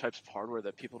 different types of hardware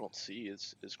that people don't see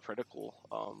is critical.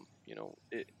 You know,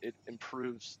 it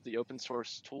improves the open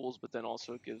source tools, but then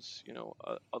also gives, you know,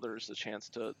 others a chance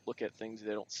to look at things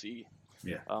they don't see.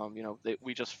 You know,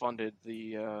 we just funded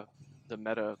the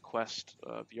Meta Quest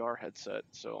VR headset,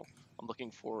 so I'm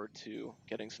looking forward to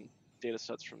getting some data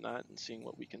sets from that and seeing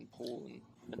what we can pull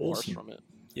and parse from it.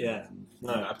 Yeah,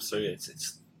 no, absolutely.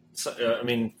 It's I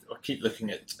mean, I keep looking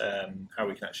at how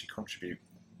we can actually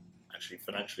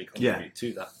financially contribute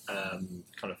to that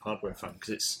kind of hardware fund,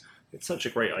 because it's such a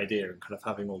great idea, and kind of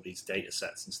having all these data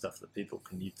sets and stuff that people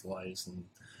can utilize, and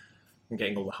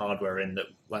getting all the hardware in that,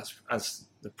 as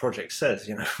the project says,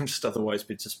 you know, just otherwise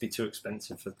would just be too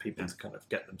expensive for people to kind of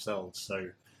get themselves.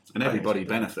 So, and everybody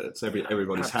benefits.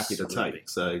 Everybody's happy to take.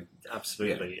 So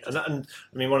absolutely, and I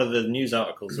mean, one of the news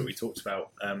articles that we talked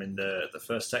about in the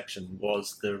first section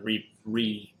was the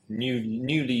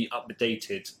newly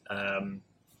updated.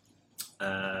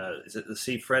 Is it the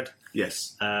CFRED?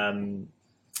 Yes.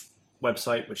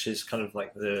 Website, which is kind of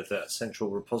like the central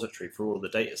repository for all the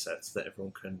data sets that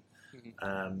everyone can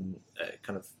kind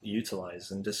of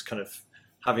utilize, and just kind of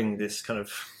having this kind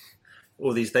of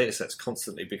all these data sets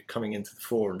constantly be coming into the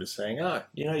fore and just saying,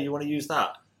 you want to use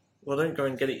that. Well, don't go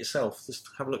and get it yourself. Just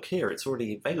have a look here. It's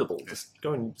already available. Just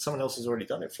go and someone else has already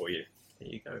done it for you. There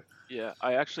you go. Yeah,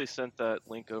 I actually sent that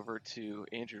link over to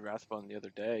Andrew Rathbun the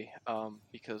other day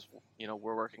because,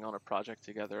 we're working on a project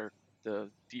together, the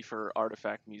Defer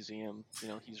Artifact Museum.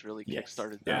 He's really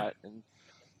kickstarted that. And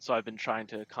so I've been trying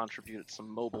to contribute some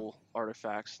mobile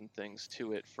artifacts and things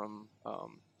to it from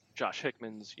Josh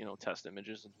Hickman's, test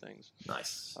images and things.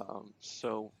 Nice.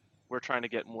 So we're trying to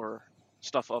get more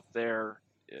stuff up there,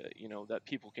 that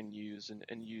people can use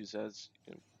and use as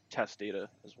test data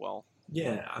as well.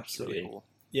 Yeah, absolutely. Really cool.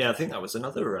 Yeah, I think that was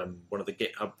another one of the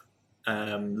GitHub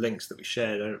links that we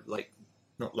shared,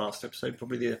 not last episode,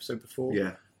 probably the episode before.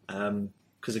 Yeah.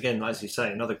 Because again, as you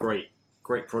say, another great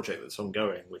project that's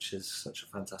ongoing, which is such a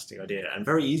fantastic idea and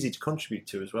very easy to contribute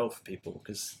to as well for people,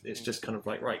 because it's just kind of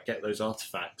like, right, get those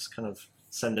artifacts, kind of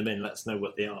send them in, let us know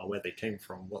what they are, where they came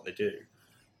from, what they do,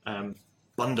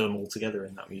 bundle them all together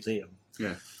in that museum.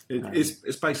 Yeah,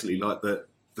 it's basically like the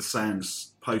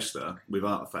SANS poster with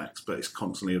artifacts, but it's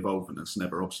constantly evolving. It's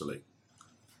never obsolete.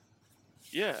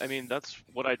 Yeah, I mean, that's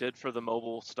what I did for the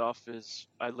mobile stuff. Is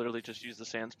I literally just used the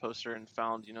SANS poster and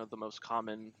found, the most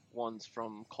common ones,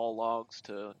 from call logs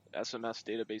to SMS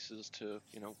databases to,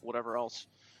 whatever else,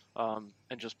 and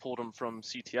just pulled them from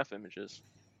CTF images.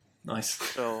 Nice.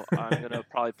 So I'm gonna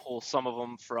probably pull some of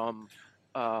them from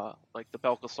like the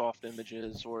Belkasoft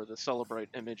images or the Celebrate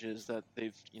images that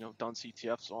they've done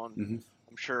CTFs on. Mm-hmm.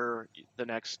 I'm sure the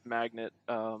next Magnet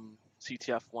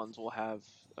CTF ones will have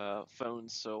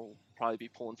phones, so we'll probably be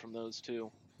pulling from those too.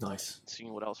 Nice.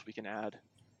 Seeing what else we can add.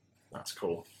 That's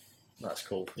cool.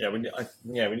 Yeah, we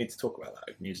need to talk about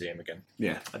that museum again.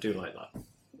 Yeah, I do like that.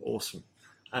 Awesome.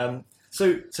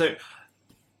 So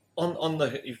on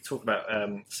the, you've talked about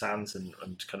SANS and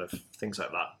kind of things like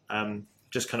that.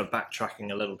 Just kind of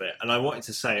backtracking a little bit, and I wanted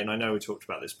to say, and I know we talked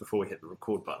about this before we hit the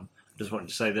record button, I just wanted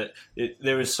to say that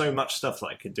there is so much stuff that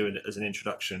I could do as an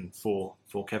introduction for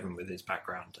Kevin with his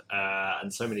background,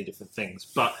 and so many different things.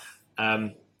 But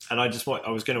and I was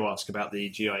going to ask about the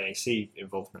GIAC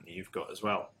involvement that you've got as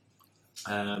well,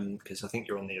 because I think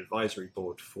you're on the advisory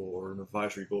board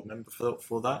member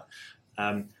for that.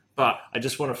 But I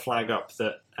just want to flag up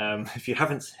that if you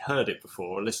haven't heard it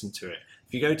before or listened to it,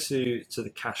 if you go to the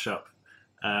Cash Up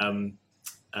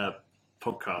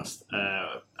podcast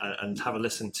and have a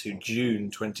listen to June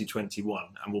 2021,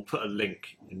 and we'll put a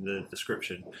link in the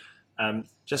description.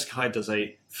 Jessica Hyde does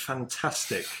a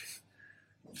fantastic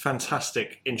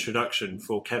introduction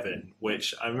for Kevin,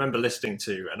 which I remember listening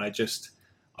to, and I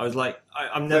was like,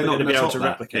 I'm never going to be able to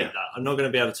replicate that. I'm not going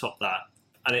to be able to top that,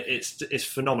 and it's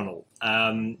phenomenal.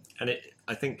 And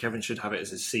I think Kevin should have it as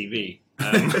his CV.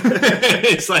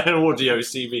 It's like an audio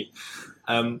CV.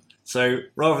 So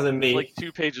rather than me, it's like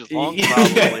 2 pages long,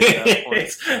 probably.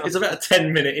 It's about a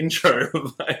 10-minute intro,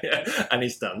 and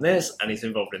he's done this, and he's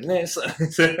involved in this.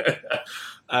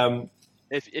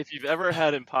 If you've ever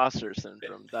had imposter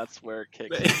syndrome, that's where it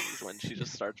kicks in, when she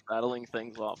just starts rattling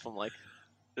things off. I'm like,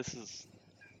 this is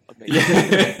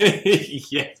amazing.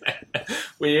 Yeah.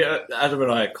 We Adam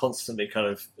and I are constantly kind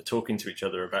of talking to each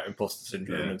other about imposter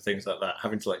syndrome and things like that,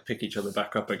 having to like pick each other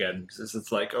back up again, because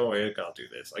it's like, oh, I can't do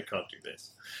this.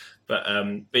 But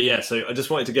yeah, so I just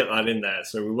wanted to get that in there.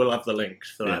 So we will have the link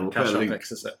for that Cash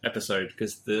Up episode,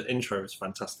 because the intro is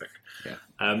fantastic. Yeah.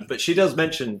 But she does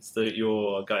mention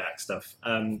your GAIAC stuff.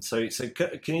 So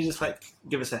can you just like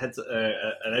give us an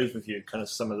overview, kind of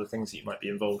some of the things that you might be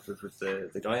involved with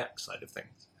the GAIAC side of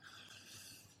things?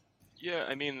 Yeah,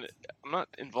 I mean, I'm not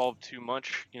involved too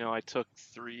much. I took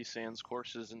 3 SANS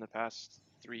courses in the past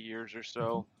 3 years or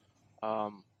so.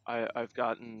 I've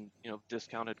gotten,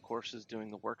 discounted courses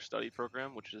doing the work study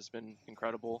program, which has been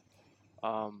incredible.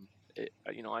 I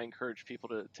encourage people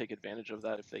to take advantage of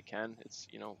that if they can. It's,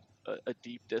 a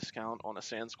deep discount on a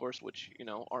SANS course, which,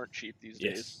 aren't cheap these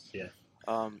days. Yeah.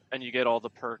 And you get all the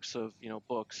perks of,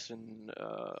 books and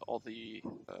all the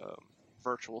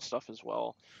virtual stuff as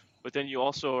well. But then you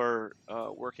also are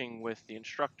working with the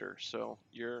instructor, so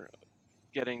you're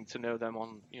getting to know them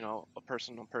on, a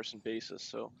person-on-person basis.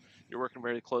 So you're working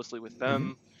very closely with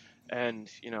them, and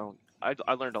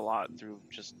I learned a lot through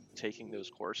just taking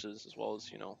those courses, as well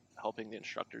as helping the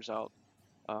instructors out.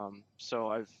 So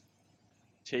I've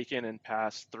taken and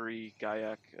passed 3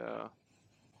 GAIAC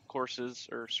courses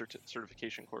or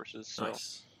certification courses. So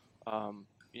nice.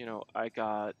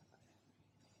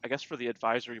 I guess for the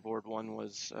advisory board one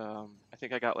was, I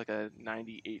think I got like a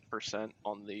 98%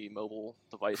 on the mobile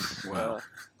device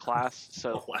class.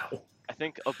 So wow.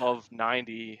 think above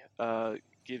 90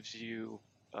 gives you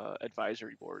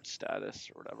advisory board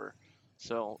status or whatever.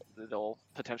 So they'll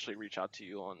potentially reach out to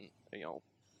you on,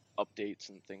 updates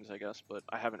and things, I guess. But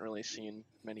I haven't really seen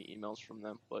many emails from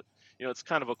them. But it's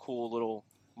kind of a cool little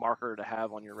marker to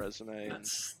have on your resume and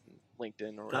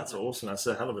LinkedIn or whatever. That's awesome. That's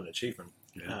a hell of an achievement.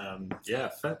 Yeah,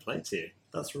 fair play to you.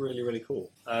 That's really, really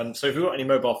cool. So if you've got any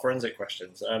mobile forensic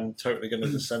questions, I'm totally going to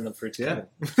just send them through to Kevin.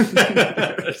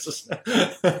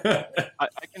 I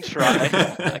can try.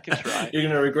 I can try. You're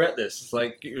going to regret this. It's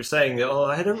like you're saying that,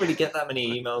 I don't really get that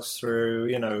many emails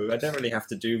through, I don't really have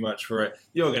to do much for it.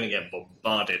 You're going to get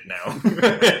bombarded now.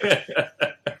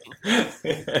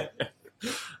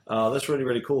 That's really,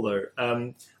 really cool, though.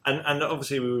 And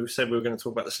obviously, we said we were going to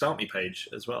talk about the Start Me page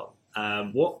as well.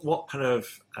 What kind of,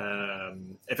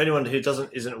 if anyone who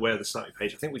isn't aware of the Start Me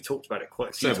page, I think we talked about it quite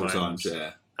a few Several times,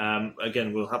 yeah.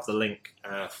 Again, we'll have the link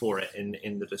for it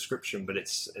in the description, but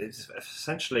it's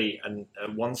essentially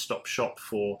a one-stop shop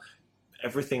for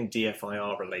everything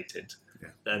DFIR related.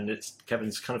 Yeah. And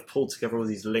Kevin's kind of pulled together all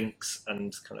these links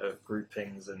and kind of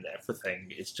groupings and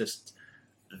everything. It's just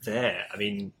there. I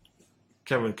mean,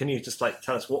 Kevin, can you just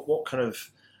tell us what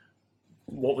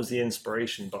was the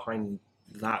inspiration behind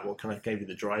that? What kind of gave you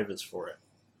the drivers for it?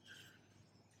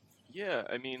 Yeah,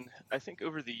 I mean, I think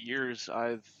over the years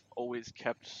I've always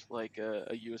kept like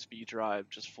a USB drive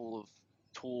just full of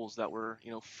tools that were,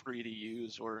 free to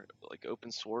use or like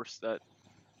open source that,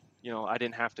 I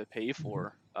didn't have to pay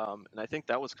for. And I think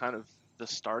that was kind of the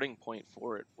starting point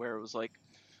for it, where it was like,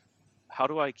 how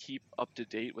do I keep up to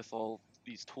date with all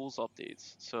these tools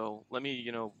updates? So let me,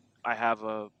 I have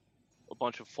a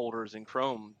bunch of folders in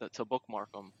Chrome to bookmark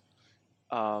them.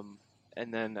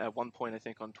 And then at one point, I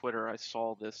think on Twitter, I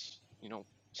saw this,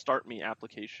 Start Me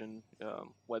application,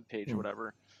 web page or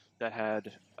whatever, that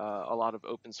had a lot of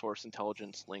open source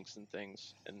intelligence links and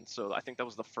things. And so I think that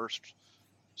was the first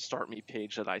Start Me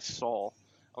page that I saw.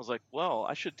 I was like, well,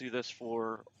 I should do this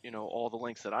for, all the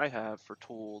links that I have for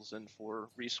tools and for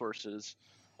resources.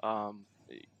 I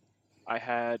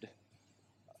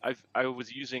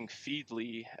was using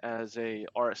Feedly as a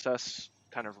RSS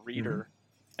kind of reader,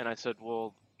 and I said,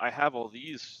 well, I have all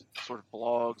these sort of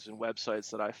blogs and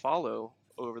websites that I follow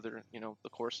over the the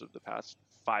course of the past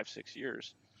 5-6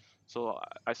 years. So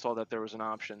I saw that there was an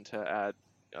option to add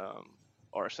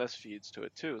RSS feeds to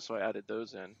it too. So I added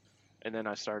those in, and then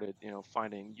I started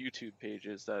finding YouTube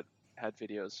pages that had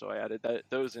videos. So I added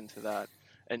those into that,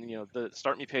 and the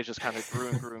Start Me page just kind of grew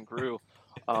and grew and grew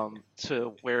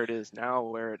to where it is now,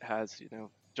 where it has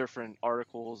different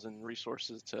articles and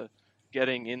resources to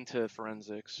getting into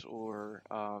forensics, or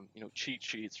cheat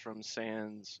sheets from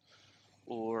SANS,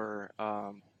 or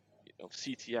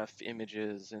CTF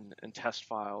images and test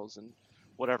files and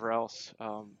whatever else.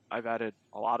 I've added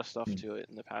a lot of stuff to it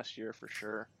in the past year for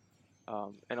sure,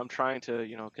 and I'm trying to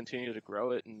continue to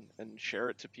grow it and share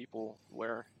it to people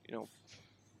where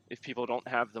if people don't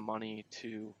have the money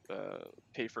to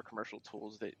pay for commercial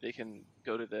tools, they can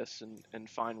go to this and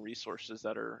find resources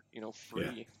that are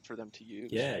free for them to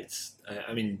use. Yeah, it's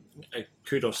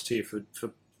kudos to you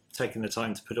for taking the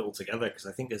time to put it all together, because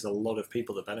I think there's a lot of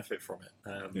people that benefit from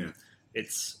it.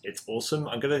 It's awesome.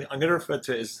 I'm gonna refer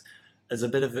to it as a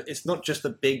bit of it's not just a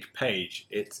big page.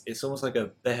 It's almost like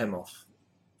a behemoth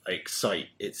site.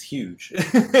 It's huge.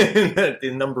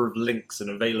 The number of links and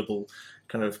available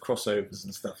kind of crossovers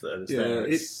and stuff that are there.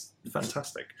 It's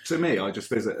fantastic. To me, I just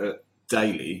visit it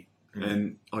daily,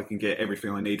 and I can get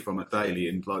everything I need from it daily,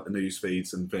 and like the news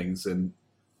feeds and things, and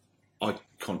I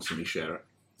constantly share it.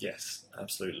 Yes,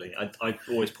 absolutely. I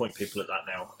always point people at that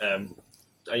now.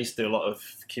 I used to do a lot of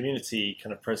community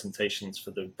kind of presentations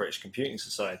for the British Computing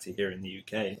Society here in the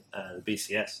UK, the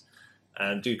BCS,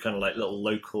 and do kind of like little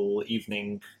local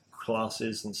evening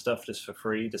classes and stuff just for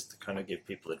free, just to kind of give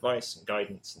people advice and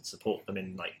guidance and support them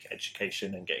in like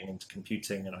education and getting into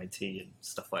computing and IT and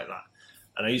stuff like that.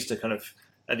 And I used to kind of,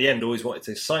 at the end, always wanted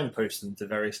to signpost them to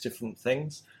various different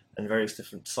things and various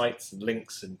different sites and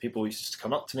links, and people used to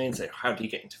come up to me and say, how do you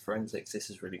get into forensics? This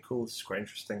is really cool, this is quite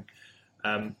interesting.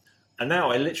 And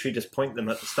now I literally just point them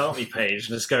at the Start Me page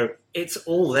and just go, it's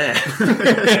all there.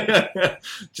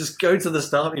 Just go to the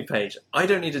Start Me page. I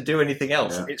don't need to do anything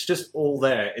else. Yeah. It's just all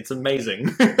there. It's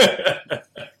amazing.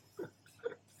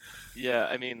 Yeah,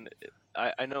 I mean,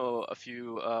 I know a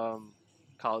few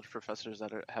college professors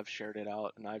that have shared it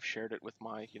out, and I've shared it with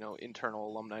my,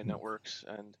 internal alumni networks,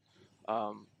 and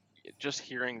just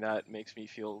hearing that makes me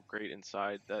feel great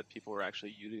inside that people are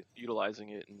actually utilizing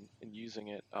it and using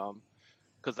it.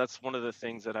 Because that's one of the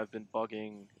things that I've been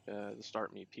bugging the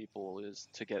Start Me people, is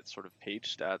to get sort of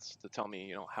page stats to tell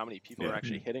me, how many people are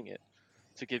actually hitting it.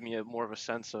 to give me more of a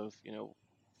sense of,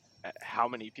 how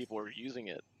many people are using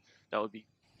it, that would be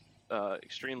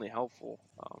extremely helpful.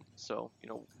 So,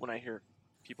 when I hear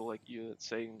people like you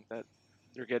saying that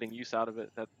they're getting use out of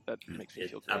it, that makes me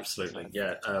feel great. Absolutely,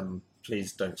 yeah.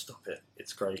 Please don't stop it.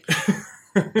 It's great.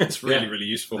 It's really, really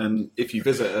useful. And if you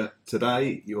visit it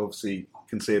today, you obviously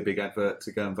can see a big advert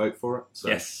to go and vote for it. So,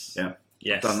 yes. Yeah.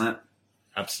 Yes. I've done that.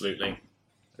 Absolutely.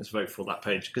 Let's vote for that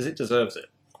page because it deserves it,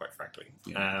 quite frankly.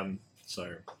 Yeah.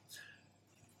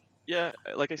 Yeah,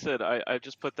 like I said, I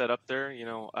just put that up there.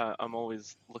 I'm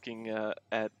always looking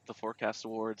at the Forecast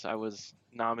Awards. I was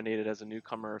nominated as a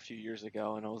newcomer a few years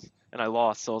ago, and I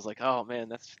lost. So I was like, oh man,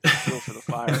 that's fuel for the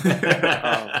fire.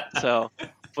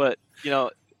 But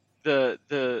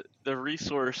the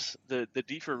resource, the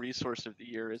DFIR resource of the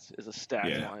year is a stacked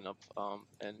lineup.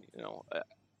 And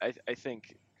I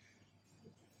think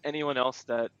anyone else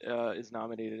that is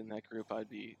nominated in that group, I'd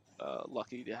be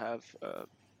lucky to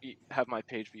have my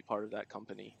page be part of that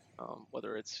company,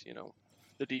 whether it's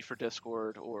the DFIR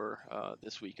Discord or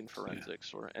This Week in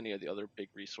Forensics or any of the other big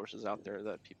resources out there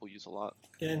that people use a lot.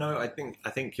 Yeah, no, I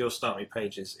think your Start Me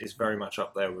page is very much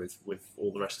up there with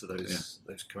all the rest of those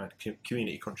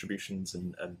community contributions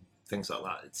and things like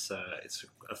that. It's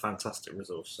a fantastic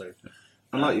resource. So,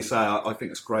 and like you say, I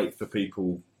think it's great for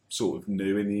people sort of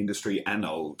new in the industry and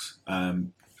old.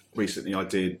 Recently, I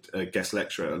did a guest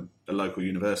lecture at a local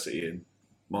university, and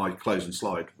my closing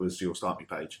slide was your Start Me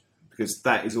page, because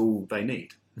that is all they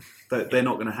need. They're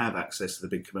not going to have access to the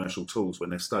big commercial tools when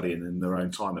they're studying in their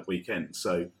own time at weekends.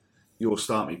 So your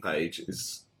Start Me page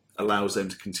allows them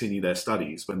to continue their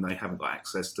studies when they haven't got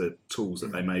access to tools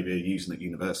that they may be using at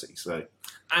university. So,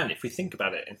 and if we think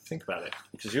about it,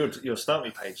 because your Start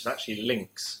Me page actually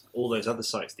links all those other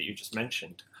sites that you just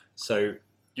mentioned. So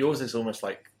yours is almost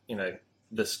like,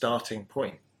 the starting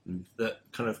point that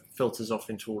kind of filters off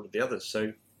into all of the others.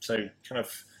 So kind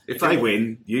of, if they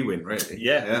win, you win, really.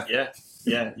 Yeah.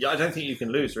 I don't think you can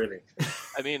lose, really.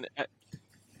 I mean,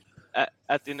 at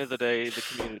the end of the day, the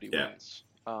community wins.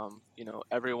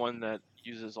 Everyone that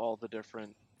uses all the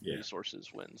different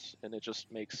resources wins, and it just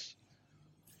makes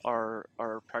our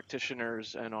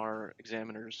practitioners and our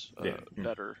examiners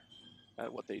better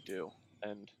at what they do.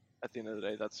 And at the end of the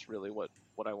day, that's really what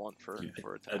I want for it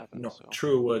to happen. Not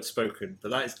truer words spoken, but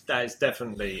that is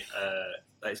definitely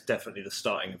the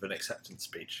starting of an acceptance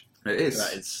speach. It is.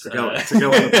 That is to go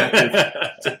on the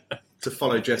back to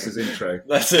follow Jess's intro.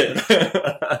 That's it.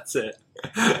 That's it.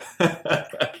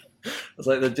 It's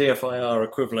like the DFIR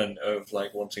equivalent of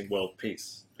like wanting world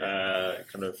peace.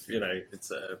 Kind of, it's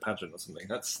a pageant or something.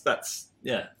 That's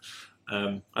yeah.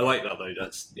 I like that though.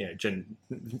 That's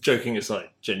joking aside,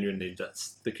 genuinely,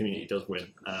 that's the community does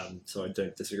win. So I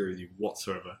don't disagree with you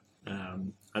whatsoever.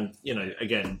 And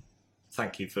again,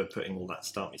 thank you for putting all that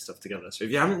Start Me stuff together. So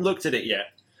if you haven't looked at it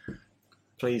yet,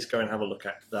 please go and have a look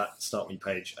at that Start Me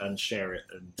page and share it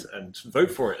and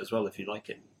vote for it as well if you like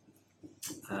it.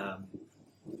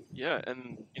 Yeah,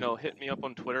 and hit me up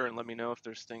on Twitter and let me know if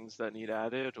there's things that need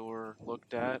added or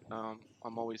looked at.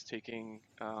 I'm always taking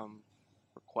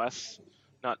requests,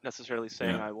 not necessarily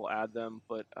saying I will add them,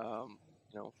 but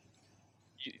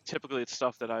typically it's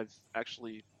stuff that I've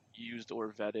actually used or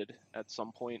vetted at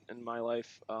some point in my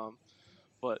life.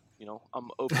 But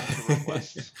I'm open to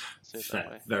requests.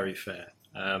 Fair, very fair.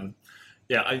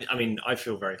 I mean, I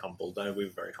feel very humbled. We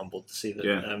were very humbled to see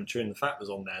that Chewing the Fat was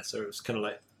on there. So it was kind of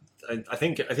like, I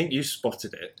think you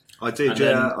spotted it. I did,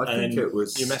 I think it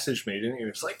was. You messaged me, didn't you?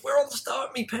 It's like, we're on the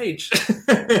Start Me page.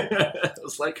 It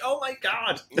was like, oh my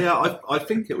god. Yeah, I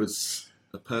think it was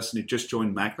a person who just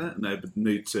joined Magnet and they were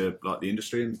new to like the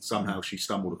industry, and somehow she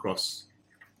stumbled across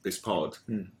this pod,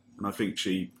 and I think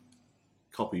she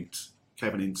copied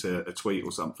Kevin into a tweet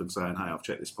or something saying, "Hey, I've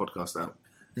checked this podcast out,"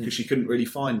 because she couldn't really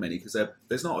find many because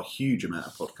there's not a huge amount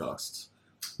of podcasts.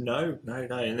 No,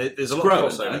 and there's a lot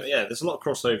of crossover. Yeah, there's a lot of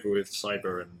crossover with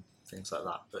cyber and things like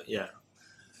that. But yeah,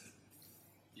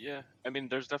 I mean,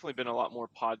 there's definitely been a lot more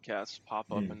podcasts pop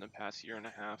up in the past year and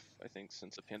a half, I think,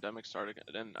 since the pandemic started,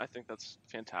 and I think that's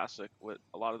fantastic. What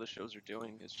a lot of the shows are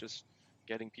doing is just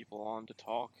getting people on to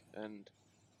talk and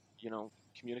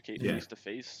communicate face to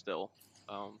face still.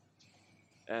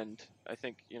 And I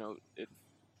think it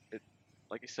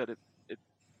like I said, it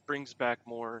brings back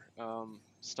more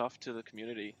stuff to the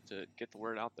community to get the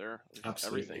word out there.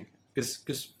 Absolutely. Everything.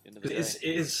 Because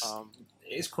it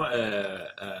is quite a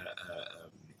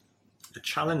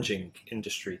challenging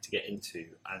industry to get into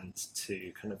and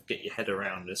to kind of get your head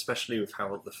around, especially with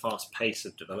how the fast pace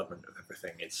of development of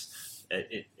everything.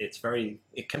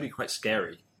 It can be quite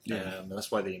scary. And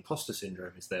that's why the imposter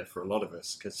syndrome is there for a lot of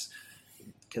us, because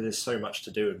there's so much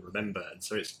to do and remember. And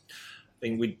so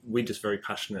think we just very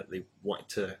passionately wanted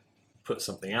to put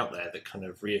something out there that kind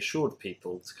of reassured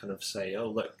people to kind of say, oh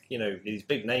look, these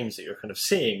big names that you're kind of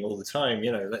seeing all the time,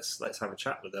 let's have a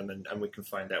chat with them, and we can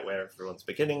find out where everyone's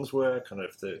beginnings were, kind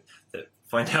of to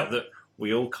find out that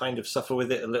we all kind of suffer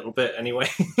with it a little bit anyway,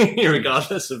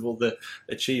 regardless of all the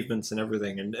achievements and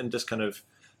everything, and just kind of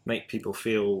make people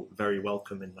feel very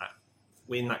welcome in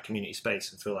that community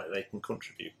space and feel like they can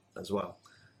contribute as well.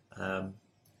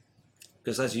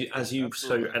 Because as you Absolutely.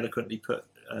 so eloquently put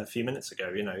a few minutes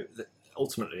ago,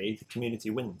 ultimately the community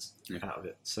wins out of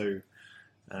it. So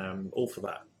all for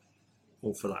that,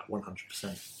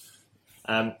 100%.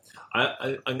 I'm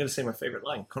going to say my favourite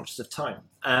line: conscious of time.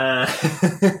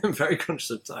 Very conscious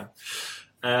of time,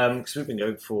 because we've been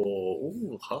going for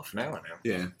half an hour now.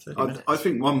 Yeah, 30 minutes. I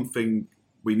think one thing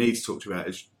we need to talk to you about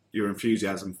is your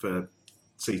enthusiasm for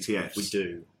CTFs. We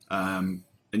do.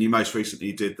 And you most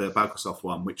recently did the Balkasoft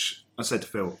one, which I said to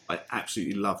Phil, I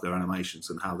absolutely love their animations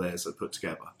and how theirs are put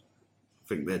together. I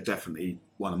think they're definitely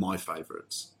one of my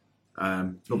favourites.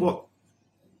 But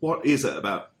what is it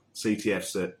about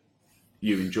CTFs that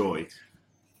you enjoy?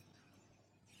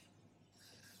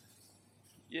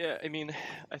 Yeah, I mean,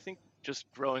 I think just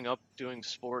growing up doing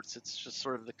sports, it's just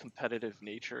sort of the competitive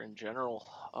nature in general.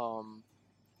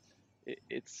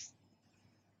 It's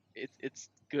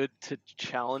good to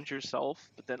challenge yourself,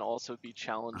 but then also be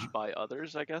challenged by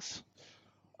others, I guess.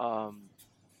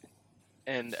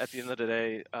 And at the end of the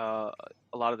day, a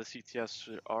lot of the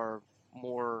CTS are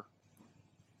more,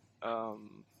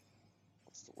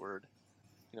 what's the word?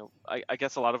 I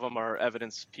guess a lot of them are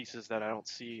evidence pieces that I don't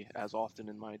see as often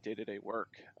in my day-to-day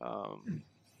work,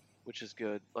 which is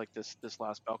good. Like this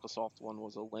last Balkasoft one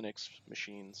was a Linux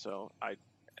machine, so I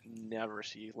never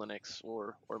see Linux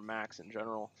or Macs in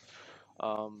general.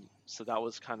 So that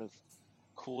was kind of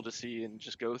cool to see and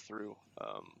just go through.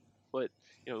 But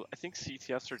I think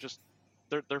CTFs are just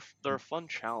they're a fun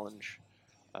challenge.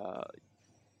 I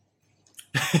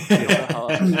don't know how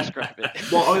else to describe it.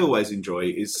 What I always enjoy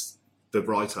is the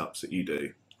write-ups that you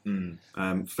do.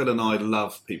 Phil and I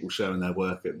love people sharing their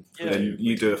work, and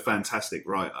you do a fantastic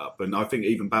write-up. And I think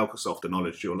even Balkasoft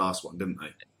acknowledged your last one, didn't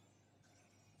they?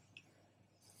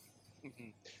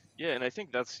 Yeah, and I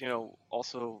think that's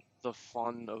also the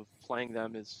fun of playing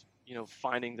them is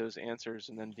finding those answers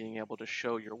and then being able to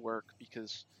show your work,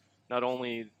 because not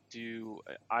only do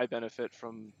I benefit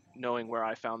from knowing where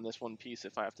I found this one piece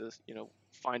if I have to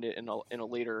find it in a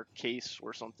later case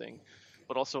or something,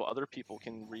 but also other people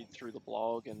can read through the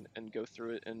blog and go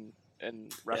through it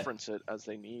and reference it as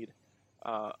they need.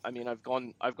 I mean, I've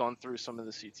gone through some of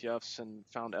the CTFs and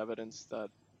found evidence that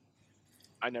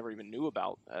I never even knew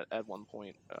about at one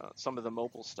point, some of the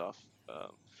mobile stuff.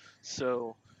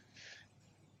 So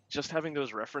just having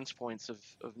those reference points of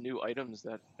new items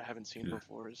that I haven't seen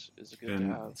before is good to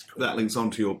have. That links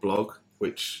onto your blog,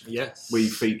 which we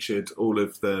featured all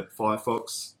of the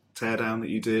Firefox teardown that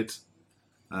you did.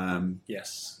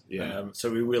 Yes.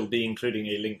 So we will be including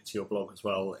a link to your blog as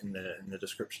well in the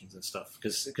descriptions and stuff,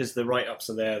 because the write-ups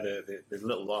are there, the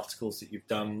little articles that you've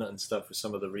done and stuff with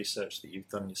some of the research that you've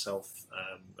done yourself,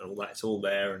 and all that. It's all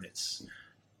there, and it's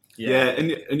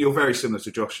and you're very similar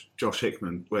to Josh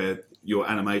Hickman, where your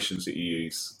animations that you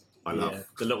use, I love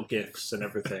the little GIFs and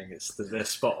everything. They're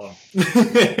spot on.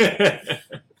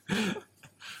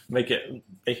 Make it.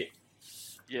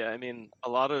 Yeah, I mean, a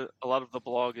lot of the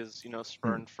blog is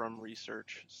spurned from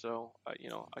research. So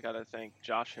I gotta thank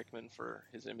Josh Hickman for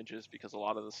his images, because a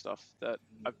lot of the stuff that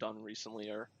I've done recently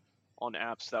are on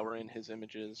apps that were in his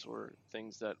images or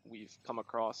things that we've come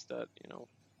across that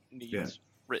needs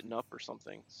written up or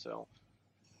something. So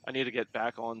I need to get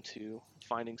back on to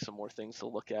finding some more things to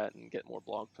look at and get more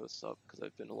blog posts up, because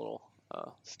I've been a little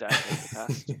stagnant the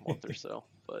past month or so.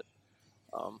 But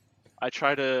I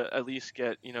try to at least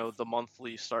get, the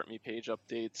monthly Start Me page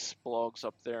updates, blogs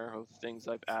up there of things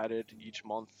I've added each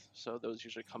month. So those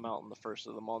usually come out on the first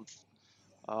of the month.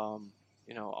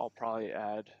 I'll probably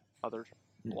add other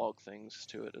blog things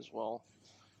to it as well.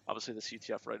 Obviously, the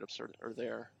CTF write-ups are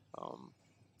there,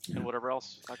 and whatever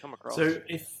else I come across. So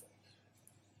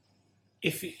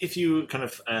if you kind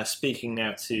of speaking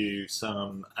now to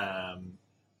some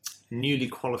newly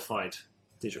qualified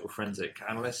digital forensic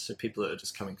analysts, so people that are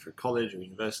just coming through college or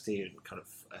university and kind of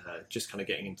just kind of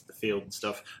getting into the field and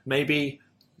stuff, maybe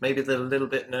they're a little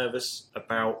bit nervous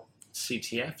about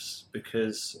CTFs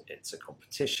because it's a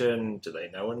competition. Do they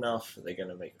know enough? Are they going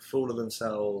to make a fool of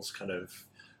themselves? Kind of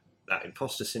that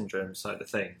imposter syndrome side of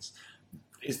things.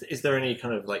 Is there any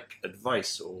kind of like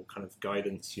advice or kind of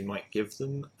guidance you might give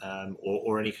them,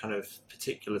 or any kind of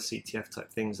particular CTF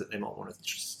type things that they might want to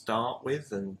start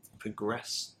with and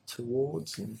progress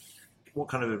towards and what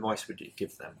kind of advice would you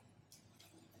give them?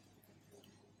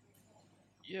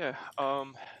 Yeah,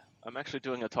 I'm actually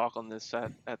doing a talk on this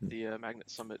at the Magnet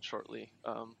Summit shortly.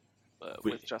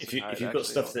 With Justin if Hyde, you've got actually,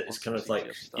 stuff that is on kind some of like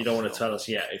CTF stuff, you don't want to so. tell us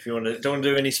yet. If you don't want to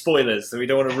do any spoilers, so we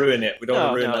don't want to ruin it. We don't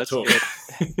want to ruin that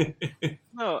talk.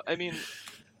 No, I mean,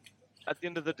 at the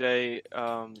end of the day,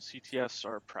 CTFs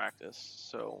are practice,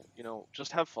 so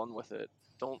just have fun with it.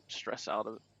 Don't stress out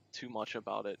too much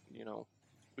about it.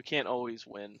 We can't always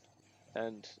win,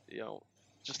 and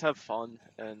just have fun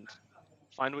and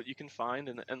find what you can find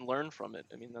and learn from it.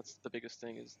 I mean, that's the biggest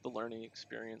thing, is the learning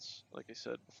experience. Like I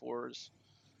said before, is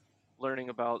learning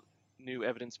about new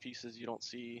evidence pieces you don't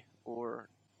see, or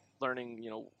learning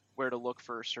where to look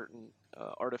for certain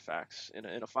artifacts in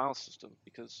a file system,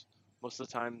 because most of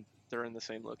the time they're in the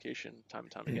same location time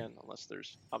and time again, unless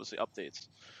there's obviously updates.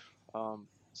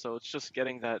 So it's just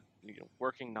getting that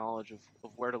working knowledge of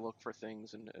where to look for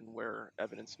things and where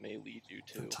evidence may lead you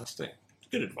to. Fantastic.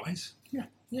 Good advice.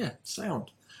 Yeah,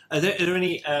 sound. Are there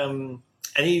any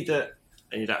that,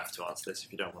 and you don't have to answer this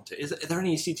if you don't want to, are there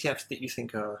any CTFs that you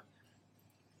think are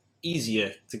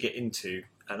easier to get into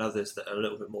and others that are a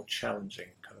little bit more challenging?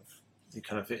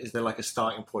 Is there like a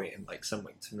starting point and like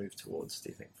something to move towards, do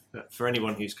you think, for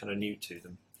anyone who's kind of new to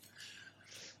them?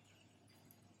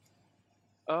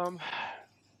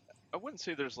 I wouldn't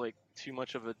say there's like too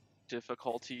much of a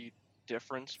difficulty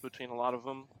difference between a lot of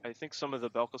them. I think some of the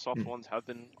Belkasoft ones have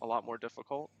been a lot more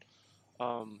difficult,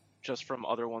 just from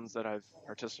other ones that I've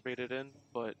participated in.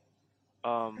 But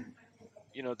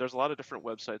there's a lot of different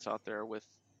websites out there with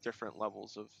different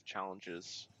levels of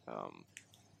challenges. I'm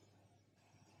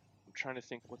trying to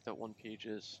think what that one page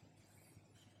is.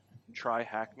 Try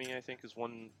Hack Me, I think, is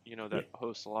one that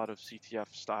hosts a lot of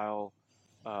CTF style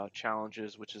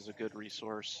challenges, which is a good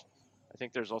resource. I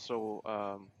think there's also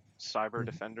Cyber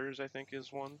Defenders, I think,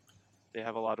 is one. They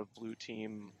have a lot of blue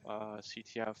team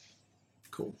CTF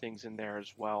things in there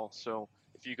as well. So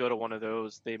if you go to one of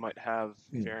those, they might have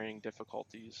varying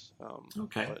difficulties.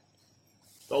 Okay. But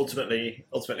ultimately,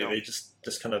 they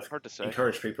just kind of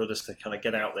encourage people just to kind of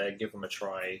get out there, give them a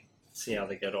try, see how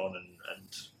they get on,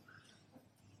 and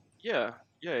yeah,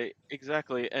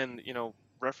 exactly. And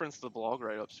reference the blog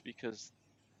write-ups, because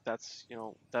that's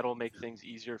that'll make things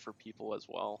easier for people as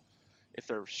well. If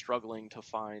they're struggling to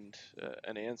find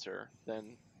an answer,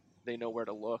 then they know where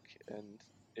to look, and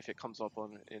if it comes up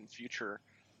in future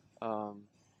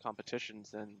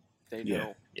competitions, then they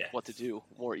know what to do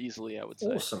more easily, I would say.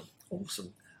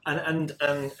 Awesome. And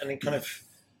kind of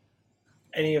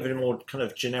any of the more kind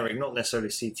of generic, not necessarily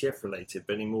CTF related,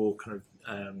 but any more kind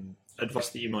of advice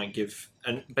that you might give,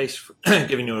 and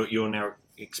given your now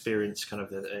experience kind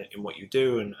of in what you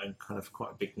do and kind of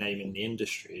quite a big name in the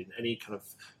industry, and any kind of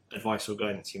advice or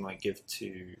guidance you might give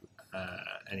to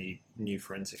any new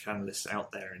forensic analysts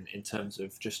out there in terms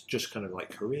of just kind of like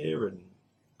career and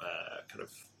kind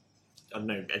of, I don't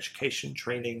know, education,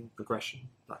 training, progression,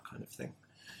 that kind of thing.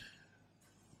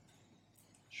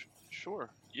 Sure.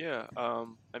 Yeah.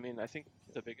 I mean, I think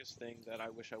the biggest thing that I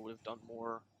wish I would have done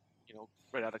more,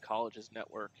 right out of college is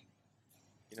network.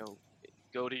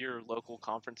 Go to your local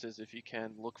conferences if you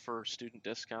can. Look for student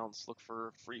discounts. Look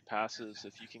for free passes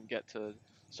if you can get to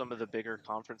some of the bigger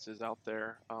conferences out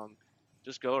there.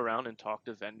 Just go around and talk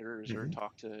to vendors or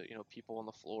talk to people on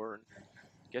the floor and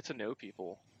get to know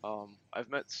people. I've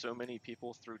met so many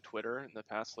people through Twitter in the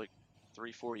past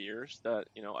 3-4 years that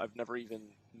I've never even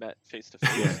met face to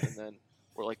face, and then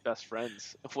we're like best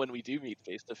friends when we do meet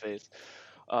face to face.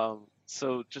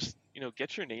 So just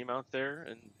get your name out there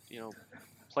and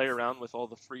play around with all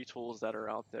the free tools that are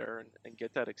out there and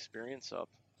get that experience up.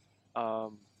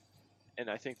 And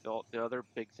I think the other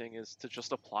big thing is to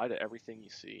just apply to everything you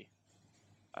see.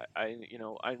 I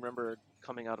remember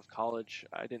coming out of college,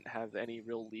 I didn't have any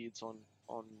real leads on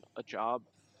a job,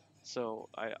 so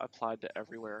I applied to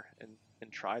everywhere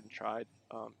and tried.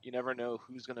 You never know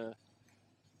who's gonna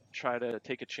try to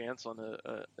take a chance on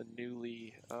a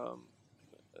newly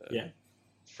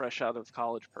fresh out of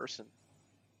college person.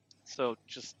 So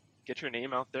just get your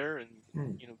name out there and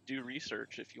do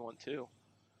research if you want to.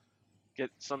 Get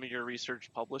some of your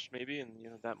research published maybe, and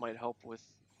that might help with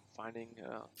finding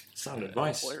sound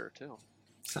advice. Employer too.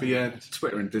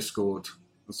 Twitter and Discord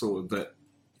are sort of that.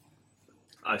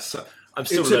 I'm still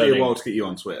It'll learning. take me a while to get you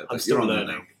on Twitter. I'm still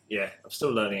learning. Yeah, I'm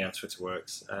still learning how Twitter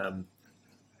works.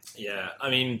 I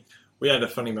mean, we had a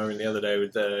funny moment the other day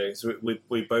with so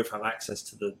we both have access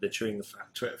to the Chewing the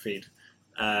Fat Twitter feed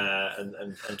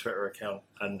and Twitter account,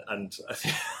 and I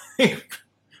think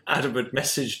Adam had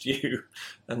messaged you,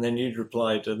 and then you'd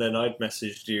replied, and then I'd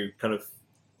messaged you, kind of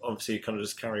obviously kind of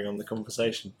just carrying on the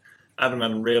conversation. Adam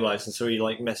hadn't realised, and so he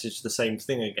like messaged the same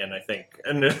thing again, I think.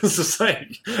 And it was just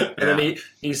like, and then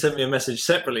he sent me a message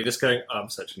separately, just going, "I'm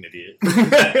such an idiot."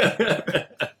 I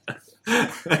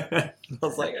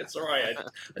was like, "It's all right.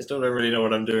 I still don't really know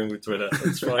what I'm doing with Twitter.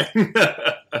 It's fine."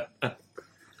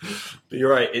 But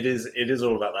you're right. It is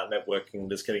all about that networking,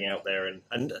 just getting out there, and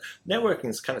networking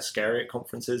is kind of scary at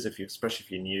conferences, especially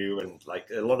if you're new, and like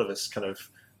a lot of us kind of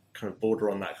border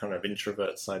on that kind of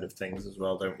introvert side of things as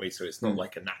well, don't we? So it's not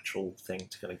like a natural thing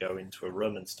to kind of go into a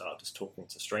room and start just talking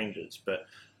to strangers. But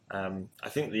I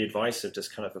think the advice of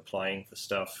just kind of applying for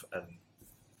stuff and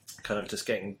kind of just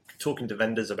talking to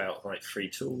vendors about like free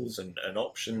tools and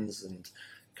options, and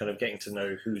kind of getting to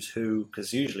know who's who,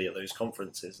 because usually at those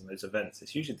conferences and those events,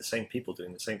 it's usually the same people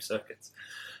doing the same circuits.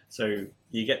 So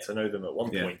you get to know them at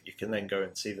one point, you can then go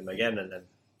and see them again, and then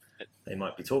they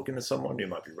might be talking to someone who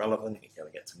might be relevant. You're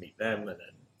going to get to meet them, and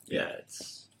then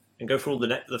and go for all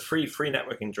the free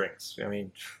networking drinks. I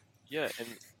mean, I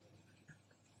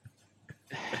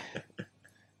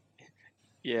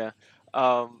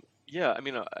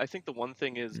mean, I think the one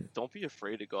thing is don't be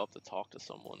afraid to go up to talk to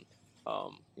someone.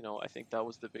 I think that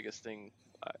was the biggest thing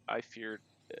I feared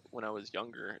when I was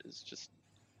younger, is just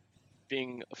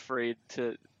being afraid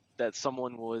that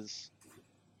someone was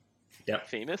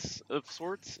famous of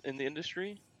sorts in the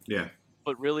industry. Yeah.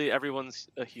 But really, everyone's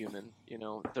a human.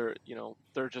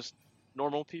 They're just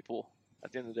normal people.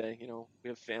 At the end of the day, we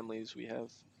have families, we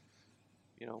have,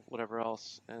 whatever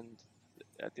else, and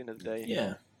at the end of the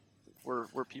day,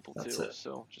 we're people too.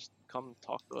 So just come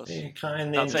talk to us.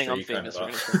 Not saying I'm famous or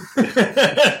anything.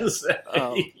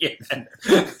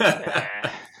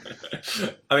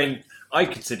 I mean, I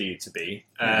consider you to be.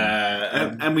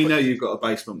 And we know you've got a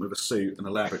basement with a suit and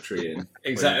a laboratory in.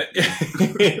 Exactly.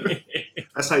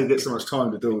 That's how you get so much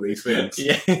time to do all these things.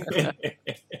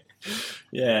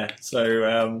 Yeah.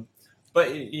 So,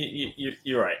 but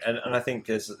you're right, and I think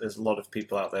there's a lot of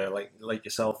people out there like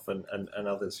yourself and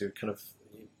others who kind of.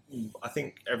 I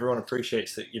think everyone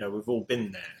appreciates that, we've all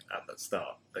been there at that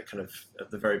start, that kind of at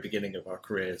the very beginning of our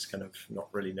careers, kind of not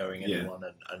really knowing anyone.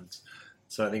 And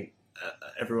so I think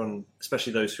everyone,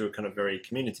 especially those who are kind of very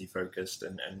community focused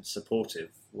and supportive,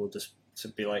 will just to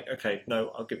be like, okay,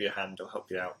 no, I'll give you a hand, I'll help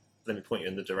you out. Let me point you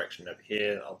in the direction over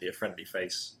here. I'll be a friendly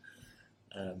face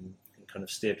and kind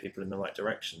of steer people in the right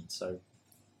direction. So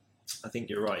I think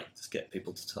you're right. Just get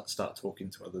people to start talking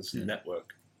to others,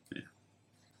 network.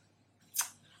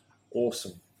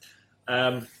 Awesome.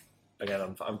 Again,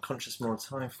 I'm conscious more of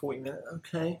time. 40 minutes.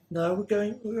 Okay. No,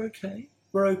 we're okay.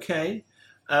 We're okay.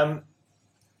 Did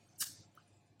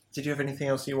you have anything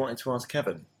else you wanted to ask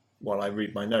Kevin while I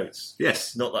read my notes?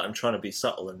 Yes. Not that I'm trying to be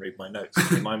subtle and read my notes. I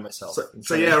remind myself.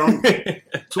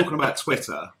 Talking about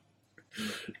Twitter,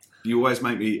 you always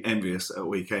make me envious at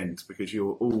weekends because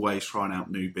you're always trying out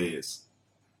new beers.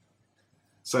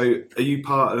 So are you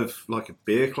part of like a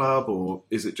beer club, or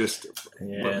is it just,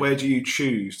 where do you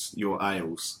choose your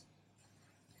ales?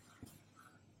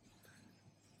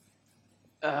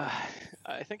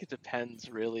 I think it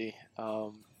depends, really.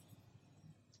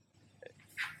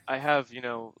 I have,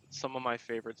 some of my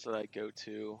favorites that I go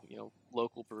to,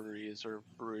 local breweries or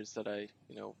breweries that I,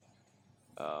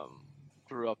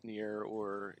 grew up near,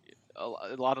 or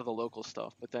a lot of the local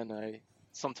stuff. But then I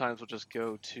sometimes will just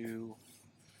go to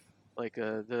like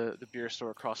the beer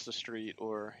store across the street,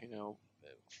 or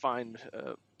find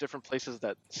different places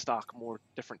that stock more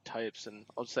different types, and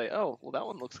I'll say, oh, well, that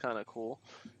one looks kind of cool,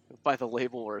 by the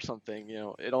label or something.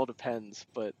 It all depends,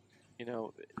 but it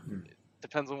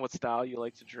depends on what style you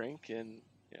like to drink, and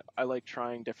I like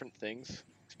trying different things,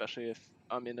 especially if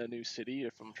I'm in a new city,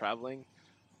 if I'm traveling.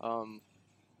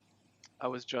 I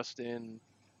was just in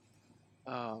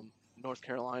North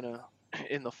Carolina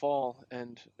in the fall,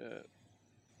 and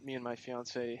me and my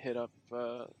fiance hit up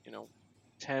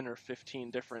 10 or 15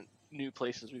 different new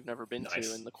places we've never been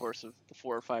to in the course of the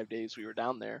 4 or 5 days we were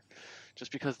down there,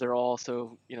 just because they're all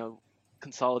so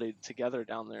consolidated together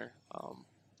down there.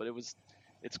 But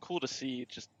it's cool to see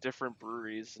just different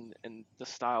breweries and the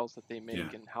styles that they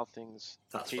make, and how things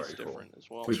taste different as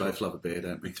well. We both love a beer,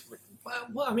 don't we?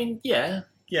 Well, I mean, yeah,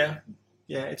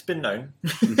 it's been known.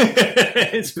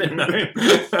 It's been known.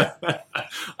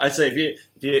 I'd say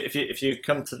if you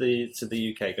come to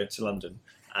the UK, go to London,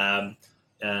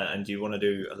 and you want to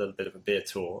do a little bit of a beer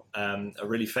tour, a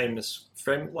really famous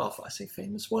I say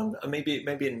famous one, maybe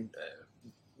in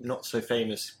not so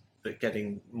famous, but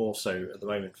getting more so at the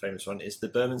moment, famous one is the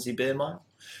Bermondsey Beer Mile.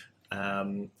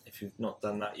 If you've not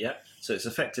done that yet, so it's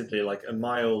effectively like a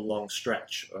mile-long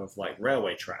stretch of like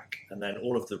railway track, and then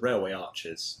all of the railway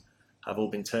arches have all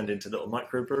been turned into little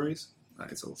microbreweries.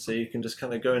 That is awesome. So you can just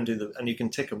kind of go and and you can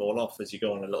tick them all off as you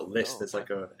go on a little list. There's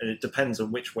and it depends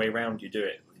on which way round you do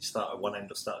it. You start at one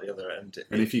end or start at the other end.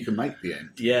 And if you can make the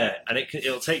end. Yeah, and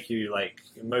it'll take you like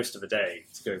most of a day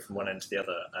to go from one end to the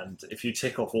other. And if you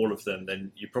tick off all of them,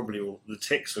 then you probably the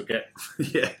ticks will get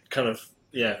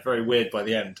very weird by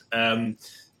the end.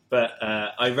 But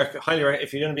I highly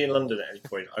if you're going to be in London at any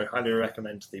point, I highly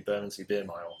recommend the Bermondsey Beer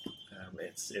Mile.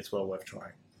 It's well worth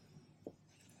trying.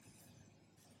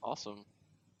 Awesome.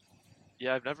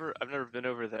 Yeah, I've never been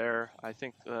over there. I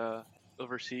think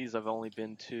overseas I've only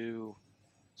been to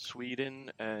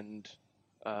Sweden and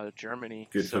Germany.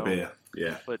 Good for beer,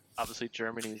 yeah. But obviously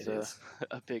Germany's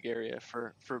a big area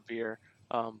for beer.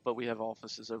 But we have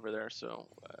offices over there, so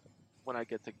when I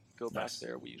get to go back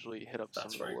there, we usually hit up some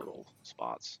of the local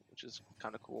spots, which is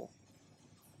kind of cool.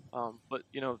 But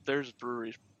there's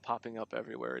breweries popping up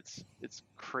everywhere. It's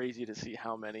crazy to see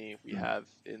how many we have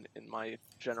in my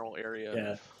general area.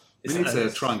 Yeah. We need to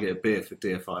try and get a beer for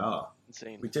DFIR.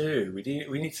 Insane. We do. We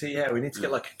need to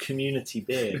get like a community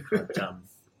beer, like a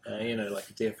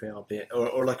DFIR beer,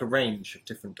 or like a range of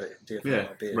different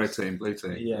DFIR beers. Red team, blue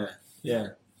team. Yeah.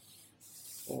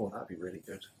 Oh, that'd be really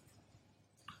good.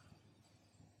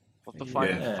 We'll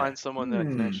have to find someone that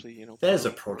can actually, There's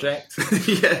a project.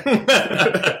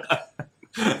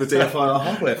 The DFIR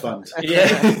Hardware Fund.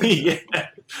 Yeah. We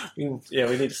need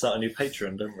to start a new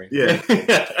Patreon, don't we?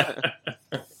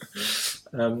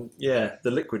 Yeah.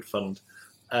 The Liquid Fund.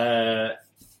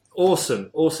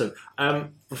 Awesome.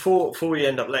 Before we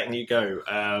end up letting you go,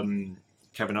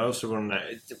 Kevin, I also want to know.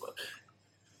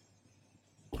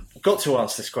 I've got to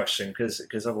ask this question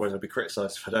because otherwise I'll be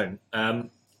criticised if I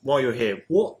don't. While you're here,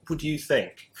 what would you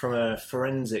think from a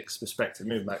forensics perspective?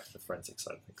 Moving back to the forensics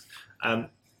side of things,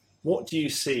 what do you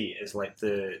see as like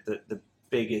the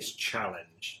biggest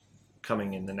challenge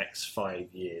coming in the next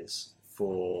 5 years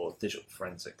for digital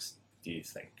forensics? Do you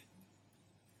think?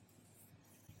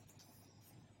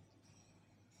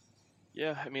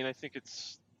 Yeah, I mean, I think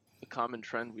it's the common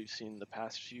trend we've seen the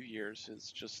past few years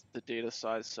is just the data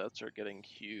size sets are getting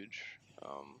huge.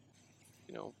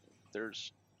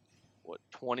 There's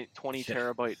 20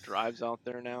 terabyte drives out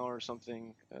there now or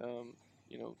something.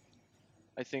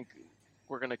 I think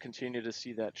we're going to continue to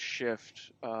see that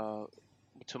shift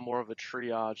to more of a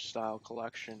triage style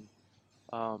collection.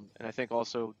 And I think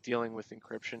also dealing with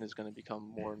encryption is going to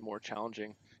become more and more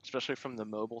challenging, especially from the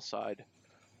mobile side.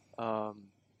 We're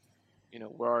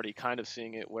already kind of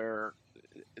seeing it where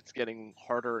it's getting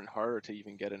harder and harder to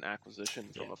even get an acquisition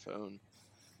from a phone.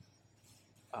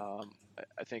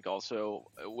 I think also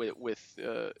with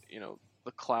the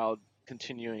cloud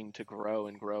continuing to grow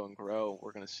and grow and grow,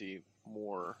 we're going to see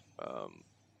more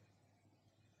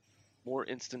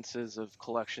instances of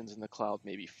collections in the cloud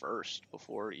maybe first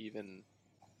before even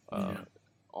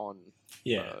on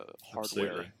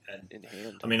hardware in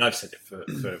hand. I mean, I've said it for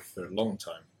a long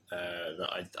time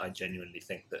that I genuinely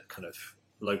think that kind of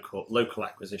local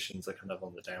acquisitions are kind of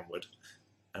on the downward.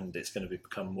 And it's going to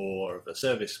become more of a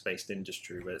service-based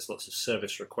industry where there's lots of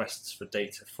service requests for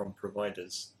data from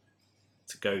providers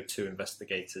to go to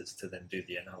investigators to then do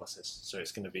the analysis. So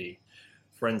it's going to be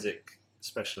forensic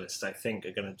specialists, I think,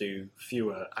 are going to do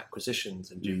fewer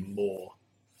acquisitions and do more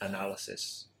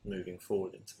analysis moving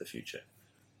forward into the future.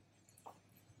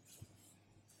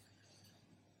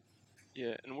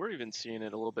 Yeah, and we're even seeing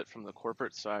it a little bit from the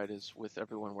corporate side is with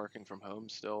everyone working from home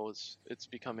still, it's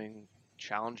becoming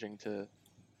challenging to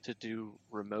do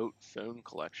remote phone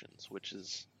collections, which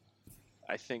is,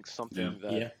 I think, something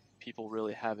that people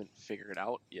really haven't figured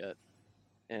out yet.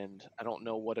 And I don't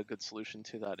know what a good solution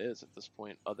to that is at this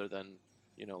point, other than,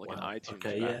 an iTunes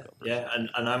backup.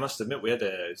 And I must admit, we had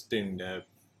doing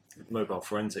mobile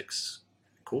forensics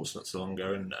course not so long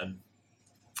ago, and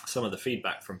some of the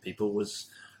feedback from people was,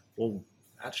 well,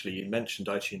 actually, you mentioned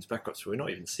iTunes backups, but we're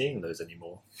not even seeing those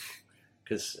anymore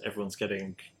because everyone's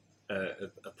getting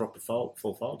a proper full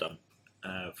file dump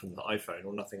from the iPhone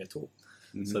or nothing at all.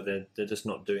 Mm-hmm. So they're just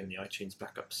not doing the iTunes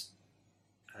backups,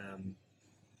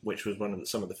 which was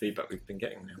some of the feedback we've been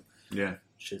getting now. Yeah.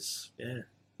 Which is,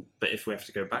 But if we have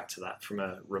to go back to that from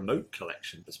a remote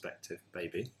collection perspective,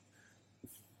 maybe.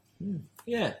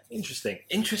 Yeah, interesting.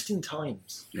 Interesting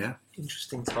times. Yeah.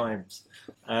 Interesting times.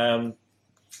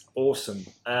 Awesome.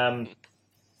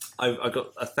 I've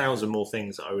got 1,000 more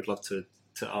things I would love to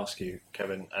ask you,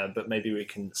 Kevin, but maybe we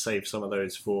can save some of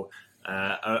those for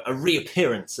a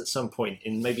reappearance at some point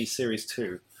in maybe series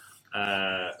 2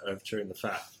 of Chewing the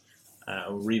Fat,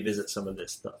 and revisit some of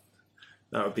this stuff.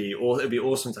 That would be it'd be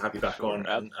awesome to have you back on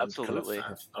and kind of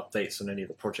have updates on any of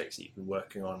the projects that you've been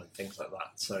working on and things like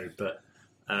that. So, but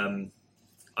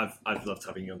I've loved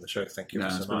having you on the show. Thank you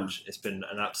so much. It's been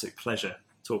an absolute pleasure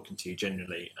talking to you,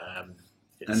 genuinely.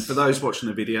 And for those watching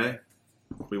the video,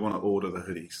 we want to order the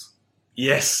hoodies.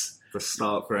 Yes. The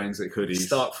Stark Forensic hoodies.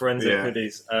 Stark Forensic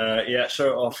hoodies.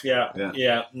 Show it off.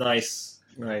 Yeah. Nice.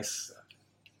 We're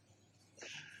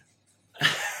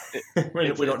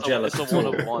not jealous. It's a one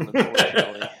of one,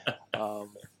 unfortunately.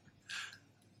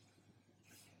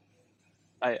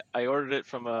 I ordered it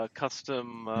from a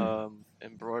custom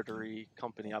embroidery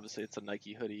company. Obviously, it's a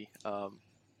Nike hoodie,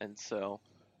 and so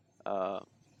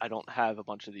I don't have a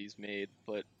bunch of these made,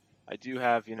 but I do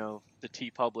have, the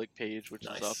TeePublic page, which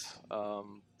is up,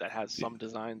 that has some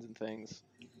designs and things,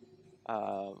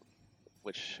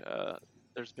 which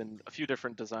there's been a few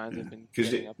different designs I've been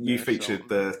getting up there. You featured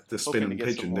the spinning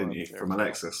pigeon, didn't you, from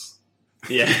Alexis?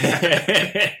 Yeah.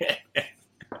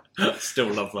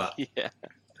 Still love that. Yeah.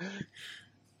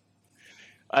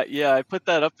 I put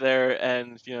that up there,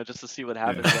 and just to see what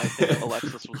happens. I think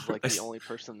Alexis was like the only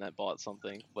person that bought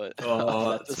something, but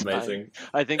that's amazing.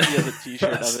 I think he has a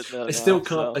T-shirt of it.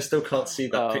 I still can't see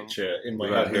that picture in my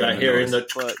head without hearing the.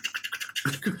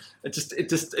 It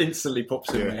just instantly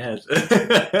pops in my head.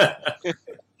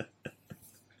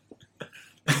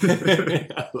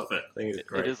 I love it. I think it's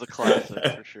great. It is a classic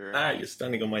for sure. You're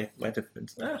standing on my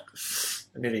headphones. I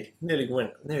nearly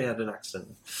went. Nearly had an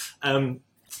accident.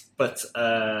 But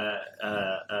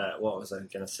what was I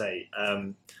going to say?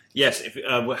 Yes, if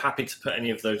we're happy to put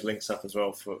any of those links up as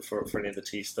well for any of the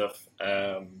tea stuff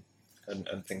and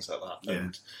things like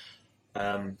that.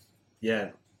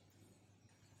 And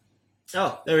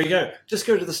oh, there we go. Just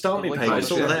go to the Start Me page.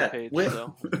 It's all there.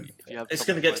 It's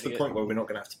going to get to the point where we're not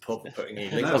going to have to bother putting any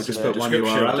links. We'll just put one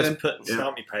URL in. Just put the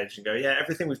Start Me page and go. Yeah,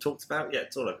 everything we've talked about. Yeah,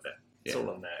 it's all over there. It's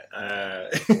all on there.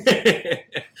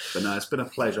 But no, it's been a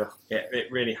pleasure. Yeah,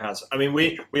 it really has. I mean,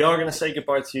 we are going to say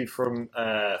goodbye to you for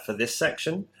this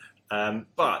section,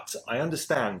 but I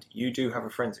understand you do have a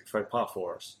forensic faux pas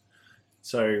for us,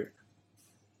 so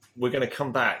we're going to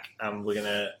come back and we're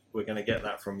going to get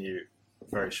that from you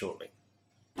very shortly.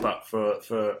 But for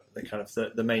the kind of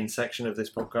the main section of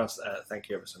this podcast, thank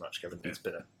you ever so much, Kevin. It's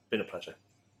been a pleasure.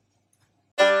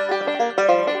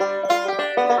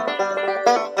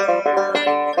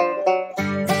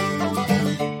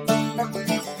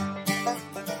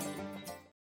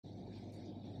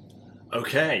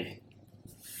 Okay,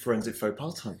 forensic faux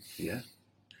pas time. Yeah.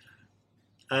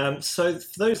 So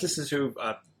for those listeners who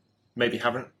maybe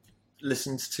haven't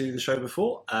listened to the show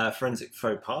before, forensic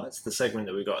faux pas, it's the segment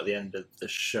that we got at the end of the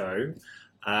show,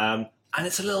 and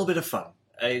it's a little bit of fun.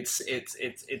 It's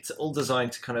all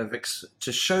designed to kind of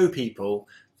to show people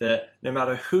that no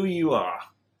matter who you are,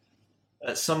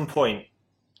 at some point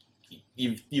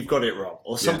you've got it wrong,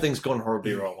 or something's gone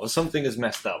horribly wrong, or something is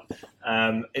messed up.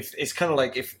 It's kind of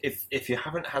like if you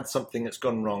haven't had something that's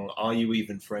gone wrong, are you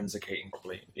even forensicating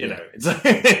properly? It's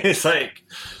like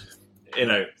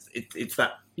it's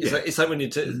that. It's like when you're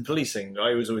policing.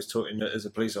 I was always taught as a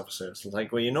police officer. It's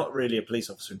like, well, you're not really a police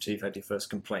officer until you've had your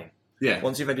first complaint. Yeah.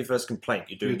 Once you've had your first complaint,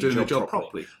 you're doing the job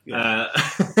properly. Yeah.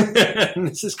 And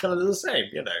this is kind of the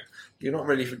same. You're not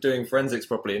really doing forensics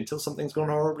properly until something's gone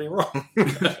horribly wrong.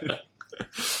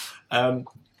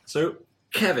 So,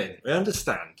 Kevin, I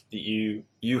understand that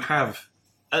you have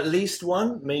at least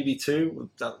one, maybe two.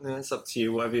 It's up to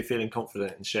you, whatever you're feeling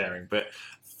confident in sharing. But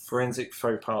forensic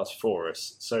faux pas for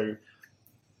us. So,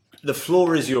 the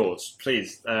floor is yours.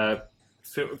 Please,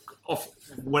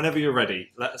 whenever you're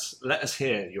ready. Let us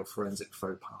hear your forensic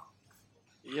faux pas.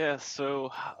 Yeah.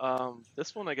 So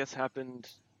this one, I guess, happened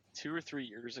 2 or 3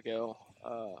 years ago.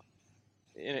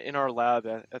 In our lab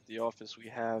at the office, we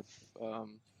had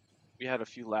a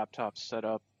few laptops set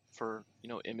up for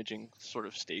imaging sort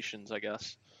of stations, I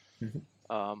guess.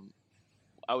 Mm-hmm.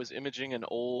 I was imaging an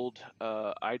old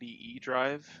IDE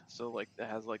drive, so like that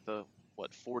has like the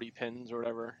 40 pins or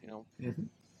whatever, mm-hmm.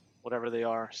 whatever they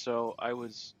are. So I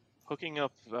was hooking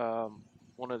up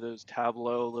one of those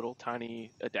Tableau little tiny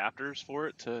adapters for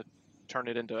it to turn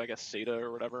it into, I guess, SATA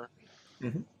or whatever.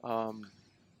 Mm-hmm.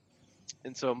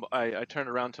 And so I turned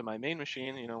around to my main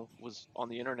machine, was on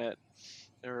the internet,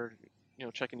 or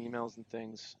checking emails and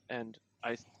things, and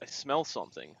I smell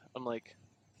something. I'm like,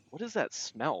 what is that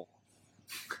smell?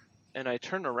 And I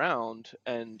turn around,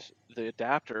 and the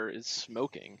adapter is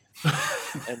smoking,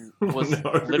 and was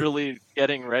literally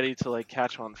getting ready to like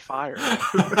catch on fire.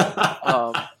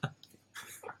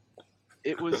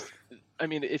 It was, I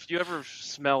mean, if you ever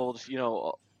smelled,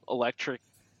 electric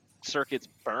circuits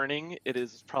burning, it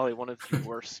is probably one of the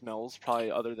worst smells, probably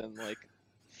other than like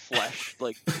flesh.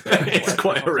 Like it's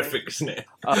quite horrific, isn't it?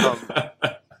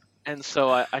 And so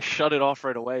I shut it off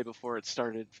right away before it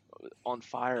started on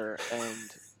fire,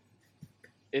 and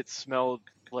it smelled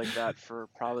like that for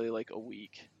probably like a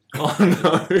week. Oh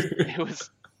no!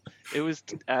 It was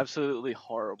absolutely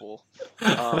horrible.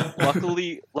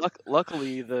 Luckily,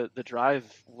 the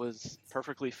drive was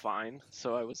perfectly fine,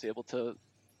 so I was able to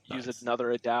use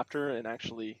another adapter and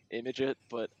actually image it.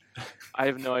 But I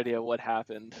have no idea what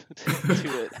happened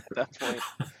to it at that point.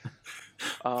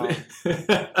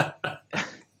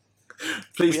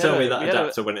 Please tell me that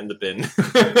adapter went in the bin.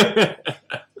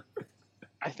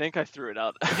 I think I threw it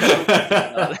out.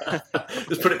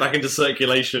 Just put it back into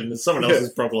circulation. It's someone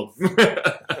else's problem.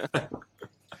 But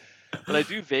I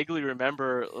do vaguely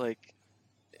remember, like,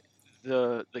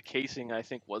 the casing, I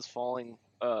think, was falling.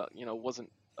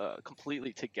 Wasn't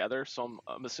completely together. So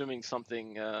I'm assuming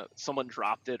someone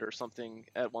dropped it or something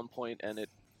at one point, and it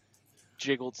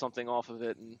jiggled something off of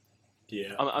it. And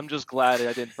yeah, I'm just glad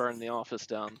I didn't burn the office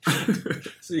down.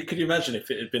 So could you imagine if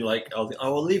it had been like, I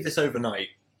will leave this overnight.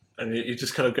 And you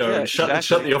just kind of go and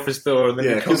shut the office door, and then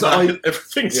you come back and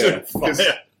everything's on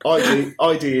fire.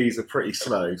 IDEs are pretty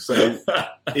slow, so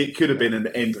it could have been an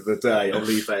end of the day. I'll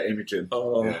leave that imaging.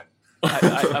 Oh. Yeah.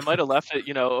 I might have left it,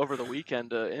 over the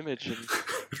weekend to image and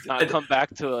not come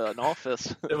back to an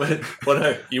office. Well,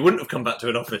 no, you wouldn't have come back to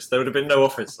an office. There would have been no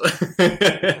office.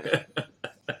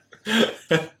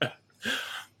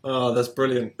 Oh, that's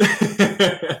brilliant. Yeah,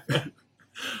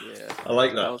 I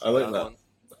like that.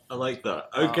 I like that.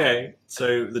 Okay,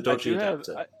 so the dodgy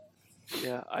adapter.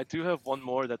 I do have one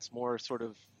more that's more sort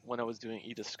of when I was doing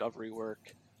e-discovery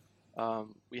work.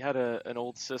 We had an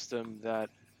old system that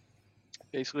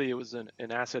basically it was an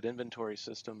asset inventory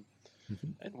system.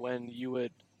 Mm-hmm. And when you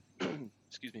would,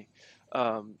 excuse me,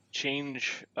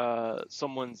 change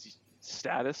someone's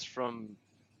status from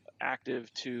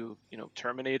active to,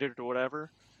 terminated or whatever,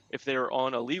 if they were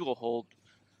on a legal hold,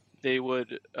 they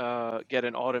would get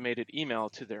an automated email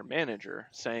to their manager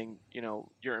saying,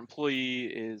 your employee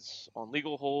is on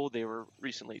legal hold, they were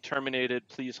recently terminated,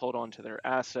 please hold on to their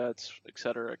assets, et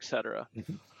cetera, et cetera.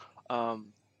 Mm-hmm.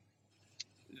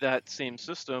 That same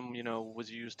system,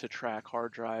 was used to track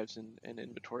hard drives and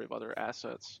inventory of other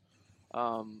assets.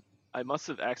 I must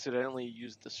have accidentally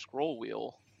used the scroll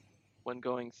wheel when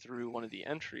going through one of the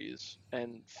entries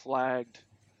and flagged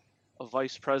a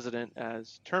vice president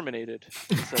as terminated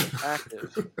instead of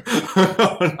active.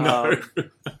 Oh, no.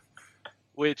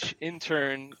 Which in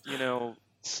turn,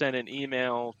 sent an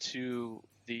email to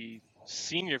the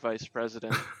senior vice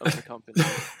president of the company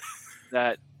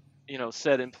that,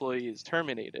 said employee is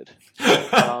terminated.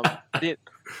 I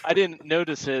didn't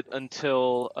notice it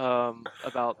until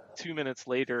about 2 minutes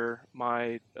later,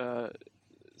 my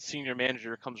senior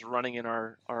manager comes running in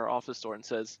our office door and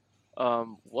says,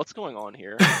 what's going on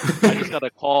here? I just got a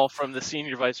call from the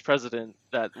senior vice president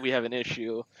that we have an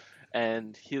issue,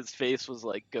 and his face was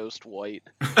like ghost white.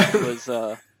 He was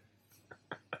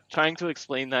trying to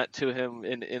explain that to him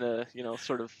in a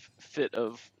sort of fit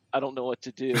of I don't know what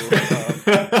to do.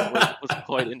 Was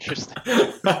quite interesting,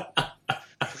 to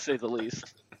say the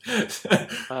least.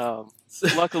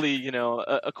 Luckily,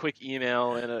 a quick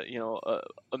email and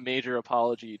a major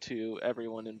apology to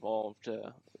everyone involved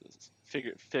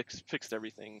fixed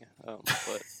everything.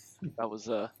 But that was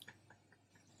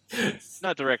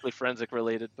not directly forensic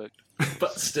related, but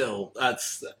still,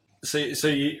 that's so.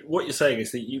 What you're saying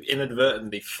is that you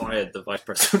inadvertently fired the vice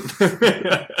president.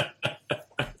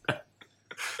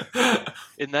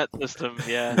 In that system,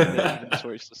 yeah, in the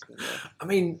inventory system. Yeah. I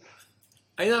mean,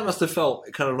 that must have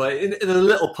felt kind of like in a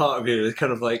little part of you,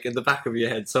 kind of like in the back of your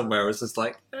head somewhere, it's just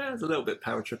like, it's a little bit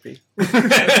power trippy. I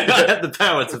had the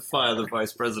power to fire the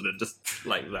vice president just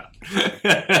like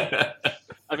that.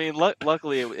 I mean,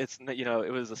 luckily it's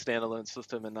it was a standalone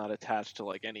system and not attached to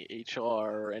like any HR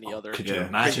or any other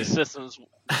systems.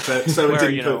 So it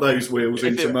didn't put those wheels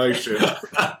into motion.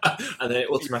 And then it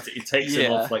automatically takes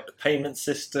them off like the payment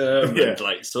system and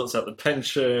like sorts out the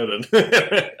pension and.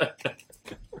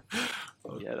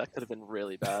 Yeah, that could have been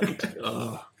really bad.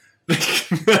 Oh.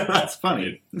 That's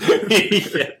funny.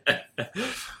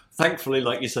 Thankfully,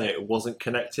 like you say, it wasn't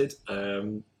connected.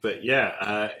 But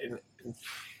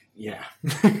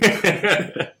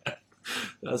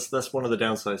that's one of the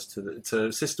downsides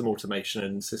to system automation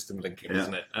and system linking,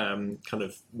 isn't it? Kind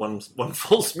of one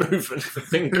false move and the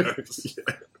thing goes.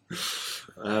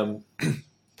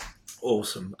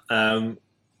 Awesome.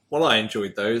 Well, I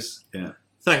enjoyed those. Yeah.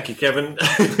 Thank you, Kevin.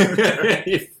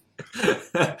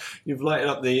 You've lighted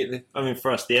up for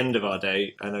us, the end of our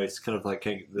day. I know it's kind of like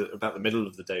about the middle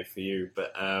of the day for you,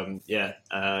 but I've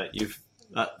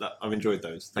enjoyed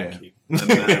those. Thank you.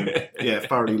 And,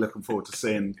 thoroughly looking forward to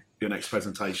seeing your next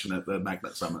presentation at the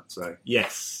Magnet Summit. So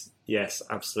yes,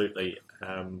 absolutely.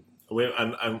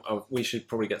 We should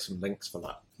probably get some links for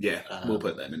that. yeah, we'll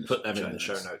put them in the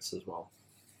show notes as well.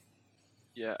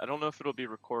 Yeah, I don't know if it'll be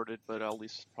recorded, but I'll at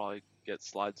least probably get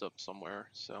slides up somewhere.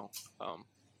 So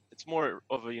it's more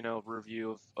of a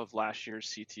review of last year's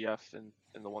CTF and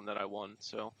the one that I won.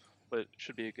 So, but it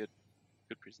should be a good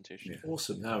presentation. Yeah.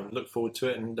 Awesome. Now look forward to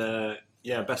it, and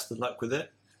best of luck with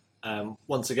it.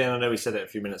 Once again, I know we said it a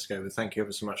few minutes ago, but thank you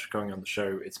ever so much for coming on the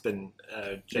show. It's been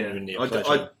genuinely a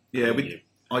pleasure.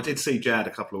 I did see Jad a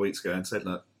couple of weeks ago and said,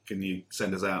 look, can you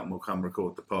send us out and we'll come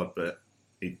record the pod? But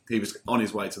he was on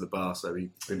his way to the bar, so he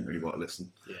didn't really want to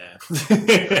listen. Yeah.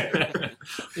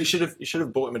 You should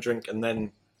have bought him a drink and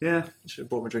then... Yeah. You should have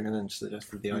bought him a drink and then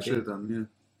suggested the idea. I should have done, yeah.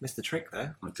 Missed the trick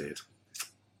there. I did.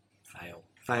 Fail.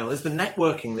 There's the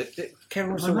networking that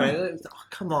Kevin was talking about. Oh,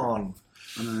 come on.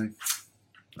 I know.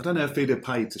 I don't know if he'd have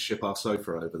paid to ship our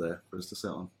sofa over there for us to sit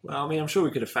on. Well, I mean, I'm sure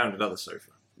we could have found another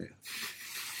sofa. Yeah.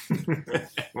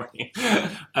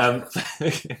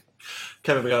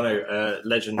 Kevin Pagano,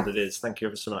 legend that is. Thank you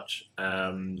ever so much.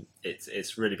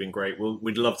 It's really been great.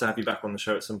 We'd love to have you back on the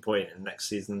show at some point in next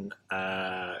season.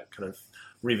 Kind of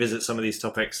revisit some of these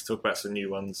topics, talk about some new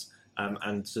ones,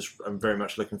 and just I'm very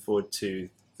much looking forward to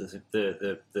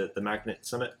the Magnet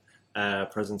Summit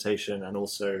presentation, and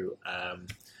also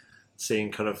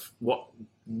seeing kind of what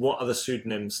other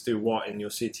pseudonyms do what in your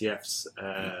CTFs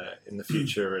in the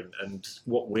future, and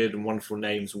what weird and wonderful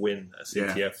names win a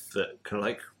CTF that kind of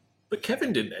like, but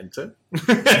Kevin didn't enter.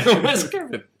 Where's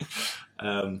Kevin?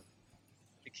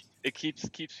 It keeps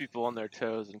people on their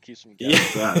toes and keeps them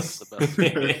guessing. Yeah. That's the best.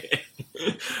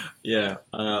 Yeah,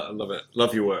 I love it.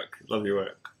 Love your work.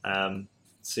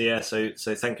 So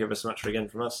thank you ever so much again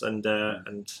from us, and to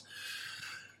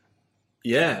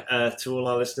all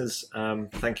our listeners,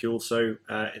 thank you also.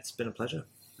 It's been a pleasure.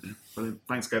 Yeah. Brilliant.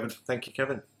 Thanks, Kevin. Thank you,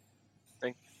 Kevin.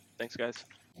 Thanks, guys.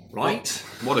 Right.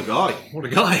 What a guy.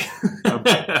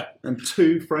 And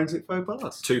 2 forensic faux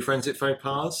pas. 2 forensic faux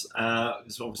pas.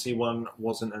 Obviously one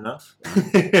wasn't enough.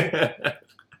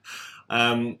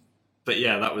 But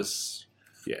yeah, that was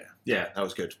good.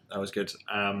 That was good.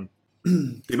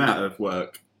 The amount of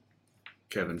work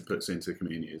Kevin puts into the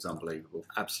community is unbelievable.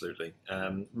 Absolutely.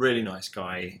 Really nice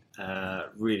guy,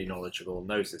 really knowledgeable,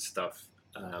 knows his stuff,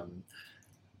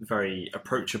 very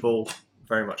approachable,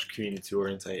 very much community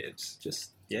orientated.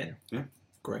 Just,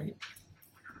 great.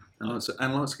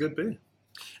 And likes a good beer.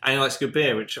 And he likes good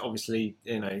beer, which obviously,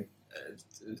 it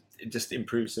just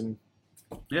improves him.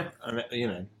 Yeah.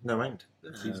 No end.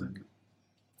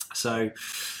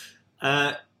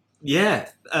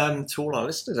 To all our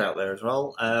listeners out there as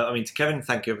well. To Kevin,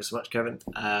 thank you ever so much, Kevin.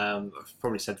 I've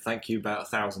probably said thank you about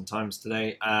 1,000 times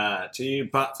today to you,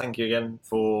 but thank you again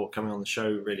for coming on the show.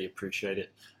 Really appreciate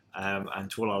it. And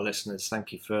to all our listeners,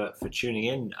 thank you for tuning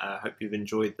in. I hope you've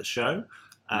enjoyed the show.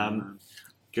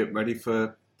 Get ready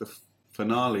for the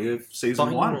finale of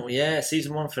season 1. Yeah,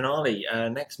 season 1 finale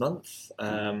next month.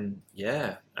 We've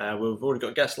already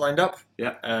got guests lined up.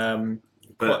 Yeah.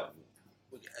 But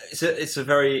it's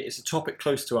a topic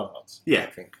close to our hearts. Yeah.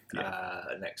 I think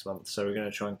next month. So we're going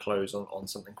to try and close on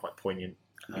something quite poignant.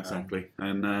 Exactly.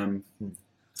 And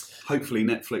hopefully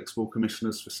Netflix will commission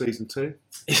us for season 2.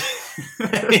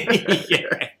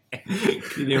 Yeah.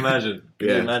 Can you imagine?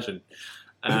 You imagine?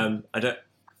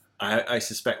 I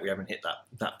suspect we haven't hit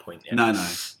that point yet.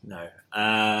 No.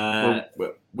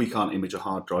 Well, we can't image a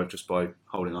hard drive just by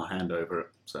holding our hand over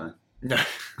it. So no.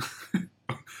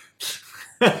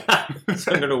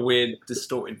 Some kind of weird,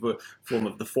 distorted form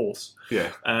of the Force. Yeah.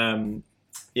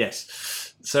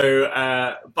 Yes. So,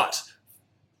 but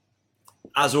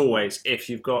as always, if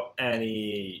you've got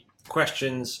any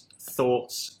questions,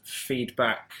 thoughts,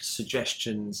 feedback,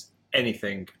 suggestions,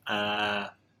 anything,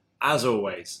 as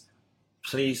always,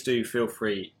 please do feel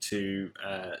free to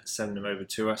send them over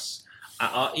to us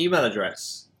at our email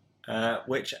address,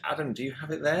 which, Adam, do you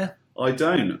have it there? I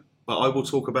don't, but I will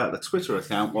talk about the Twitter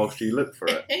account whilst you look for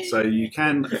it. So you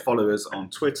can follow us on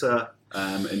Twitter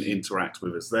and interact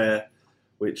with us there,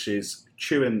 which is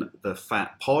Chewing the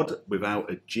Fat Pod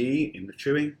without a G in the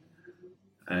chewing.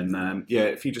 And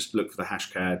if you just look for the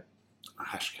hashtag.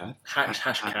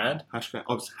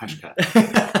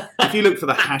 If you look for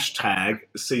the hashtag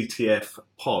CTF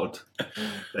Pod,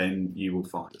 then you will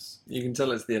find us. You can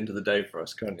tell it's the end of the day for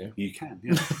us, can't you? You can,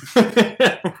 yeah.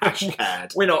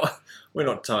 Hashtag. We're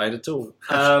not tired at all.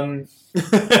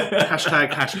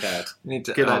 Hashtag. Need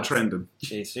to get that trending.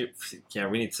 Jeez,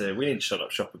 we need to shut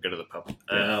up shop and go to the pub.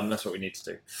 That's what we need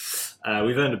to do.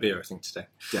 We've earned a beer, I think, today.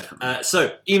 Definitely.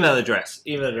 So email address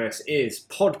is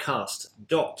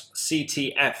podcast.ctf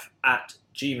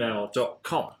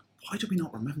tf@gmail.com. Why do we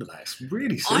not remember that? It's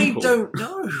really I simple. don't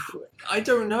know. I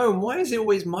don't know. Why is it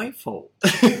always my fault?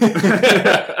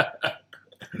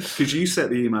 Because you set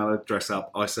the email address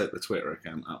up, I set the Twitter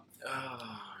account up.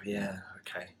 Oh, yeah.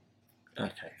 Okay.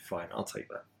 Okay, fine. I'll take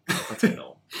that. I'll take that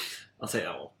one. I'll take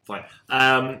that one.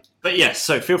 Fine. But yes,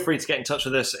 so feel free to get in touch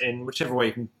with us in whichever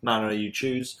way manner you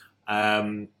choose,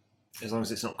 as long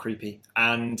as it's not creepy.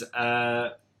 And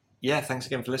yeah, thanks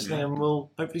again for listening, and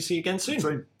we'll hopefully see you again soon.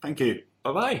 So, thank you.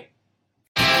 Bye-bye.